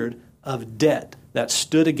record of debt that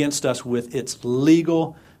stood against us with its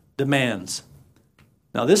legal demands.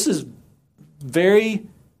 Now this is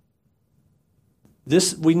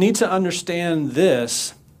we need to understand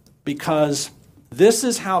this, because this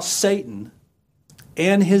is how Satan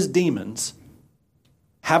and his demons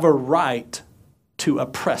have a right to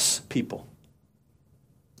oppress people.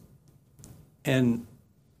 And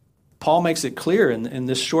Paul makes it clear in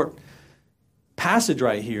this short passage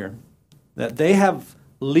right here that they have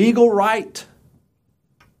legal right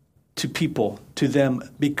to people, to them,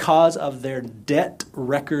 because of their debt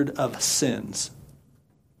record of sins.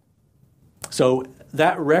 So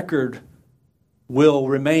that record will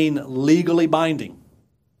remain legally binding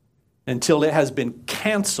until it has been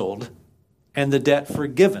canceled and the debt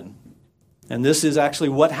forgiven. And this is actually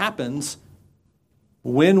what happens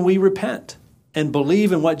when we repent and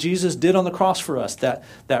believe in what Jesus did on the cross for us. That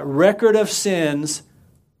record of sins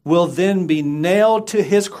will then be nailed to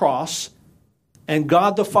his cross, and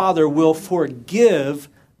God the Father will forgive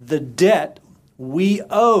the debt we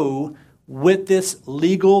owe with this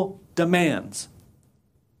legal demands.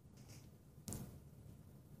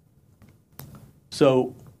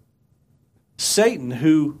 So Satan,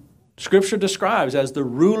 who Scripture describes as the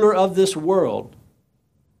ruler of this world,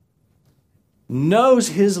 knows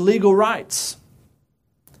his legal rights,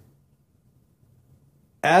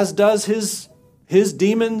 as does his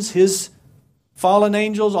demons, his fallen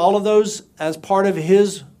angels, all of those as part of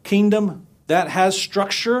his kingdom that has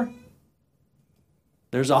structure.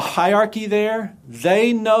 There's a hierarchy there.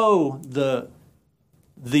 They know the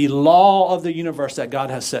law of the universe that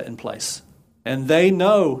God has set in place. And they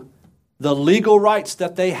know the legal rights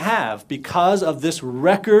that they have because of this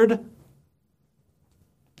record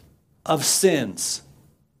of sins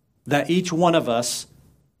that each one of us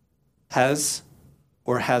has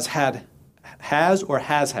or has had.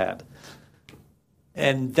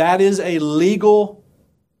 And that is a legal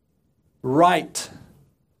right.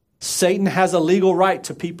 Satan has a legal right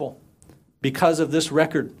to people because of this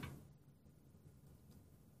record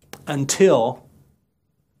until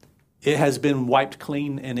it has been wiped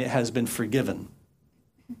clean and it has been forgiven.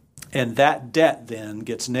 And that debt then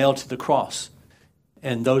gets nailed to the cross.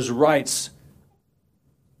 And those rights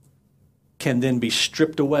can then be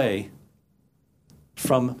stripped away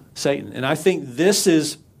from Satan. And I think this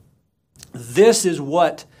is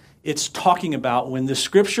what it's talking about when the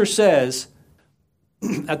scripture says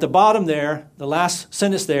at the bottom there, the last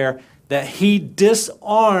sentence there, that he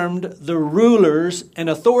disarmed the rulers and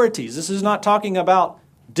authorities. This is not talking about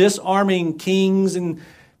disarming kings and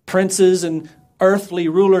princes and earthly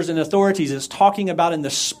rulers and authorities. It's talking about in the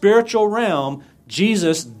spiritual realm,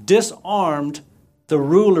 Jesus disarmed the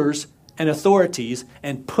rulers and authorities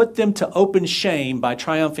and put them to open shame by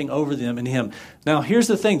triumphing over them in him. Now, here's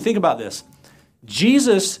the thing. Think about this.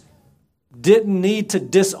 Jesus didn't need to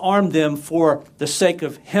disarm them for the sake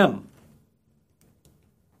of him.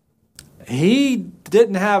 He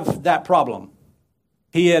didn't have that problem.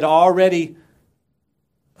 He had already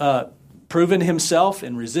proven himself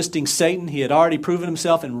in resisting Satan. He had already proven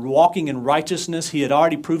himself in walking in righteousness. He had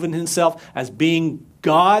already proven himself as being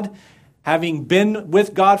God. Having been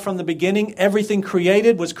with God from the beginning, everything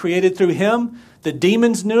created was created through him. The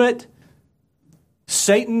demons knew it.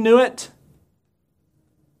 Satan knew it.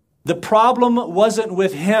 The problem wasn't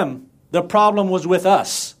with him. The problem was with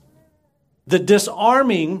us. The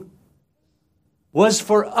disarming was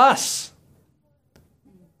for us.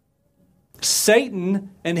 Satan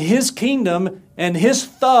and his kingdom and his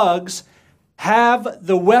thugs have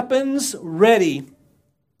the weapons ready,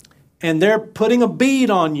 and they're putting a bead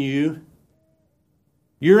on you.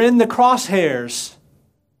 You're in the crosshairs.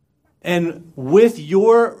 And with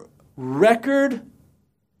your record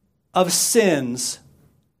of sins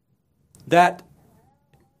that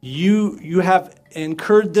you have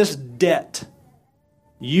incurred this debt,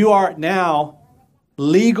 you are now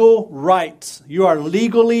legal rights. You are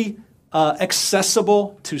legally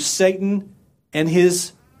accessible to Satan and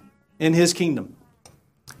his kingdom.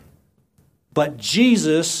 But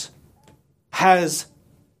Jesus has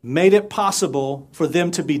made it possible for them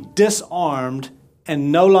to be disarmed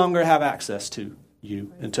and no longer have access to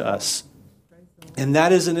you and to us. And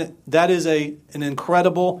that is an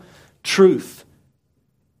incredible truth.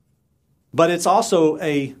 But it's also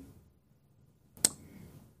a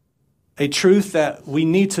truth that we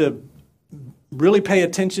need to really pay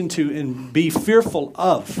attention to and be fearful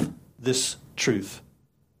of this truth.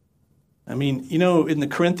 I mean, in the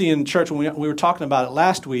Corinthian church, when we were talking about it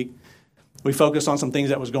last week, we focused on some things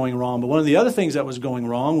that was going wrong. But one of the other things that was going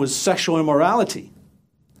wrong was sexual immorality.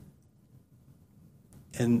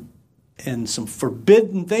 And some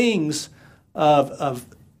forbidden things of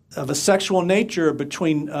a sexual nature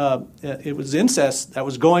between, it was incest that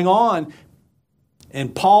was going on.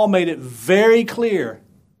 And Paul made it very clear,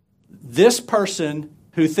 this person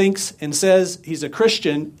who thinks and says he's a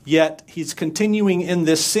Christian, yet he's continuing in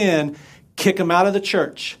this sin, kick him out of the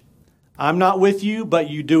church. I'm not with you, but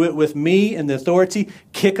you do it with me and the authority.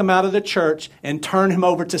 Kick him out of the church and turn him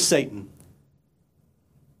over to Satan.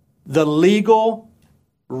 The legal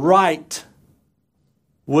right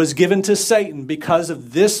was given to Satan because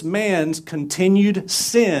of this man's continued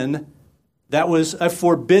sin that was a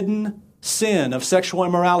forbidden sin of sexual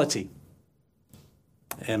immorality.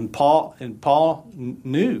 And Paul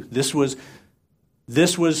knew this was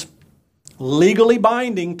legally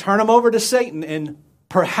binding. Turn him over to Satan, and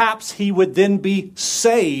perhaps he would then be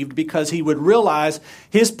saved because he would realize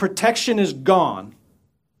his protection is gone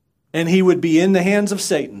and he would be in the hands of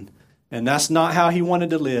Satan. And that's not how he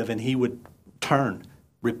wanted to live. And he would turn,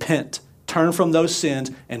 repent, turn from those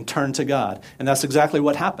sins and turn to God. And that's exactly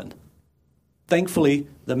what happened. Thankfully,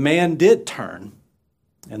 the man did turn.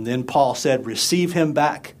 And then Paul said, receive him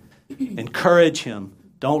back. Encourage him.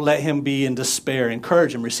 Don't let him be in despair.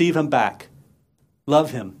 Encourage him. Receive him back.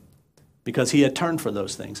 Love him. Because he had turned for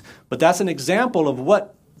those things. But that's an example of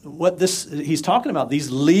what he's talking about.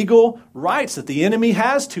 These legal rights that the enemy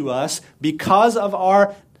has to us because of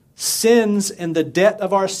our sins and the debt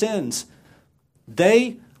of our sins.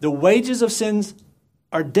 The wages of sins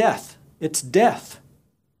are death. It's death.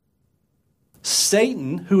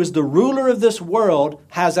 Satan, who is the ruler of this world,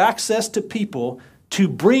 has access to people to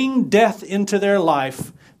bring death into their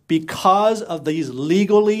life because of these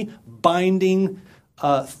legally binding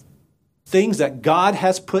things that God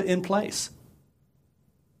has put in place.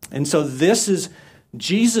 And so this is,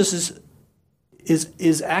 Jesus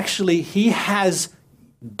is actually, he has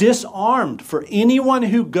disarmed for anyone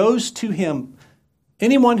who goes to him,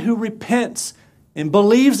 anyone who repents and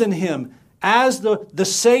believes in him as the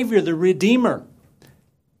Savior, the Redeemer.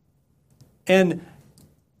 And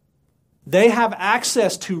they have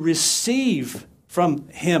access to receive from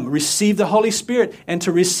him, receive the Holy Spirit, and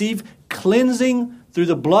to receive cleansing through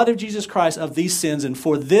the blood of Jesus Christ of these sins, and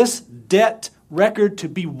for this debt record to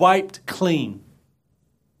be wiped clean.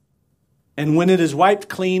 And when it is wiped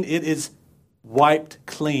clean, it is wiped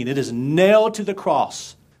clean. It is nailed to the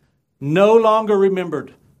cross, no longer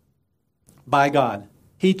remembered by God.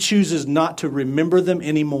 He chooses not to remember them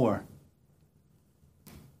anymore.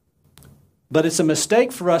 But it's a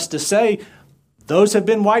mistake for us to say those have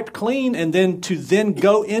been wiped clean and then to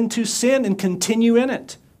go into sin and continue in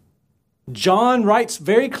it. John writes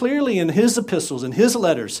very clearly in his epistles, in his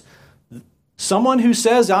letters, someone who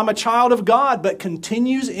says, I'm a child of God, but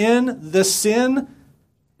continues in the sin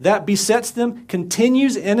that besets them,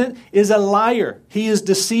 continues in it, is a liar. He is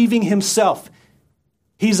deceiving himself.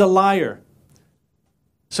 He's a liar.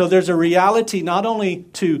 So there's a reality not only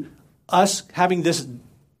to us having this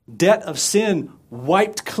debt of sin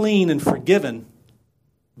wiped clean and forgiven,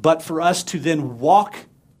 but for us to then walk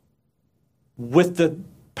with the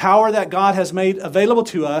power that God has made available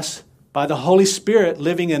to us by the Holy Spirit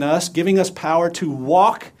living in us, giving us power to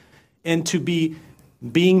walk and to be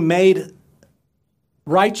being made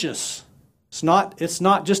righteous. It's not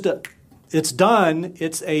just it's done.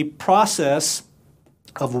 It's a process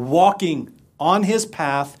of walking on his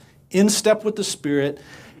path in step with the Spirit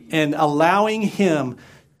and allowing him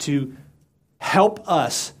to help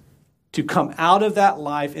us to come out of that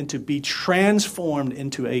life and to be transformed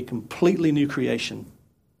into a completely new creation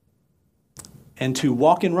and to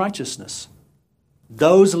walk in righteousness.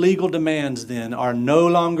 Those legal demands then are no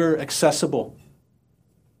longer accessible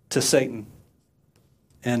to Satan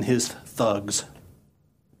and his thugs.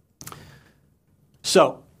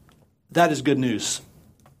 So, that is good news.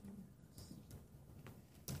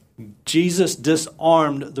 Jesus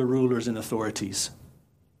disarmed the rulers and authorities.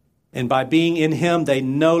 And by being in him, they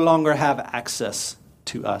no longer have access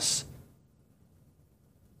to us.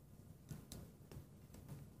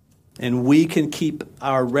 And we can keep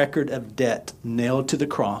our record of debt nailed to the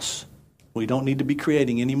cross. We don't need to be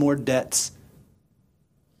creating any more debts.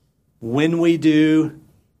 When we do,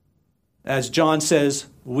 as John says,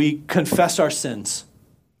 we confess our sins.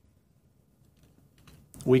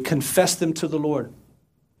 We confess them to the Lord.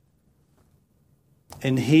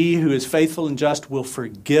 And he who is faithful and just will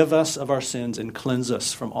forgive us of our sins and cleanse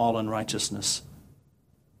us from all unrighteousness.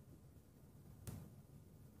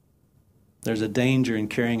 There's a danger in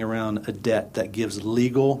carrying around a debt that gives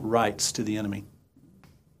legal rights to the enemy.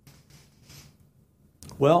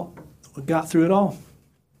 Well, we got through it all.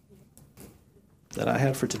 That I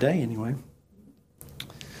had for today, anyway.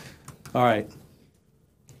 All right.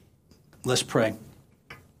 Let's pray.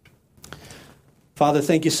 Father,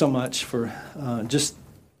 thank you so much for just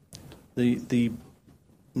the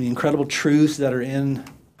incredible truths that are in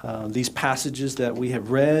these passages that we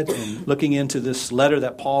have read, and looking into this letter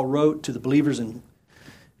that Paul wrote to the believers in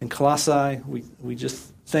Colossae. We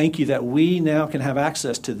just thank you that we now can have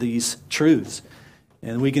access to these truths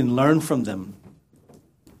and we can learn from them.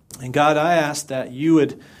 And God, I ask that you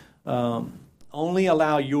would only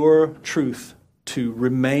allow your truth to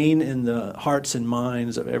remain in the hearts and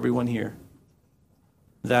minds of everyone here.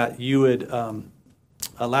 That you would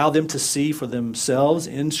allow them to see for themselves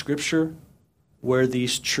in Scripture where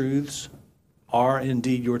these truths are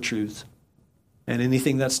indeed your truths. And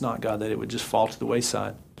anything that's not, God, that it would just fall to the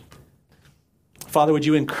wayside. Father, would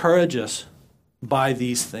you encourage us by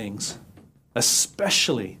these things,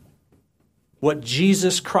 especially what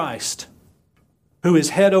Jesus Christ, who is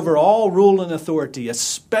head over all rule and authority,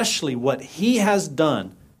 especially what he has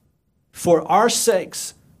done for our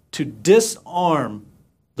sakes to disarm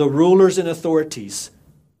the rulers and authorities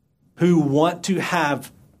who want to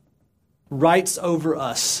have rights over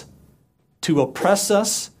us, to oppress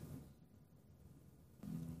us,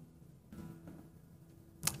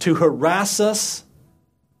 to harass us,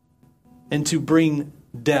 and to bring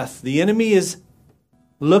death. The enemy is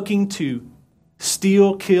looking to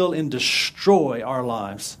steal, kill, and destroy our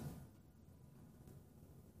lives.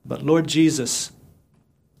 But Lord Jesus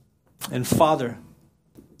and Father,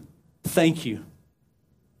 thank you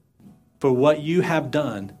for what you have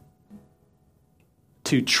done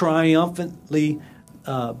to triumphantly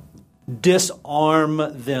disarm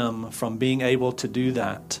them from being able to do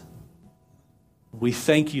that. We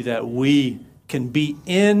thank you that we can be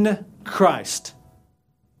in Christ,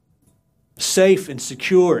 safe and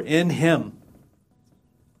secure in Him.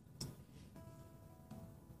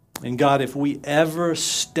 And God, if we ever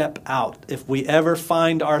step out, if we ever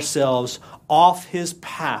find ourselves off His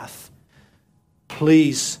path,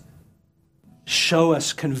 please show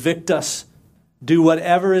us, convict us, do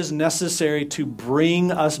whatever is necessary to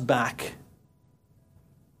bring us back.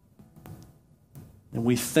 And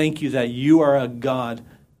we thank you that you are a God,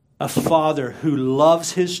 a Father who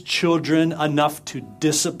loves His children enough to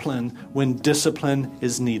discipline when discipline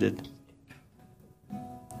is needed.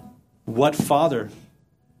 What father,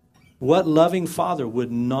 what loving father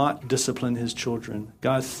would not discipline his children?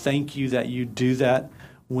 God, thank you that you do that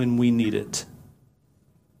when we need it.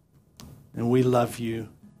 And we love you.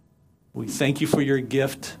 We thank you for your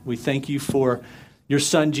gift. We thank you for your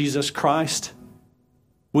Son, Jesus Christ.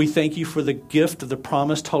 We thank you for the gift of the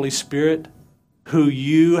promised Holy Spirit, who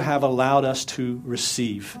you have allowed us to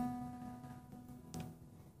receive.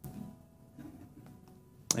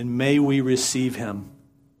 And may we receive him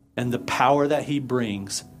and the power that he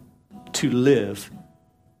brings to live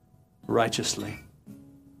righteously.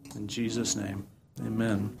 In Jesus' name,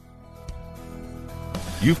 amen.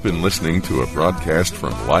 You've been listening to a broadcast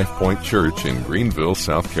from Life Point Church in Greenville,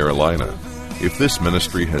 South Carolina. If this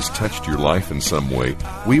ministry has touched your life in some way,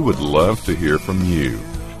 we would love to hear from you.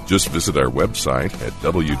 Just visit our website at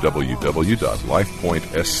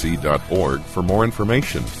www.lifepointsc.org for more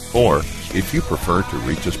information. Or, if you prefer to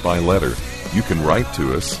reach us by letter, you can write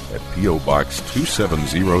to us at P.O. Box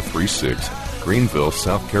 27036, Greenville,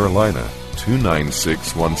 South Carolina,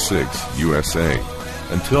 29616, USA.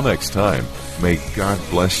 Until next time, may God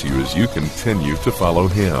bless you as you continue to follow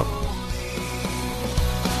Him.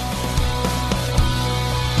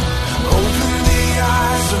 Open the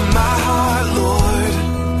eyes of my heart, Lord.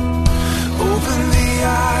 Open the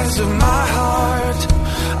eyes of my heart.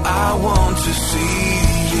 I want to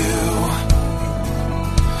see you.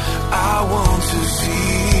 I want to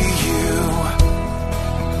see you.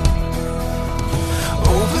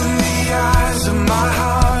 Open the eyes of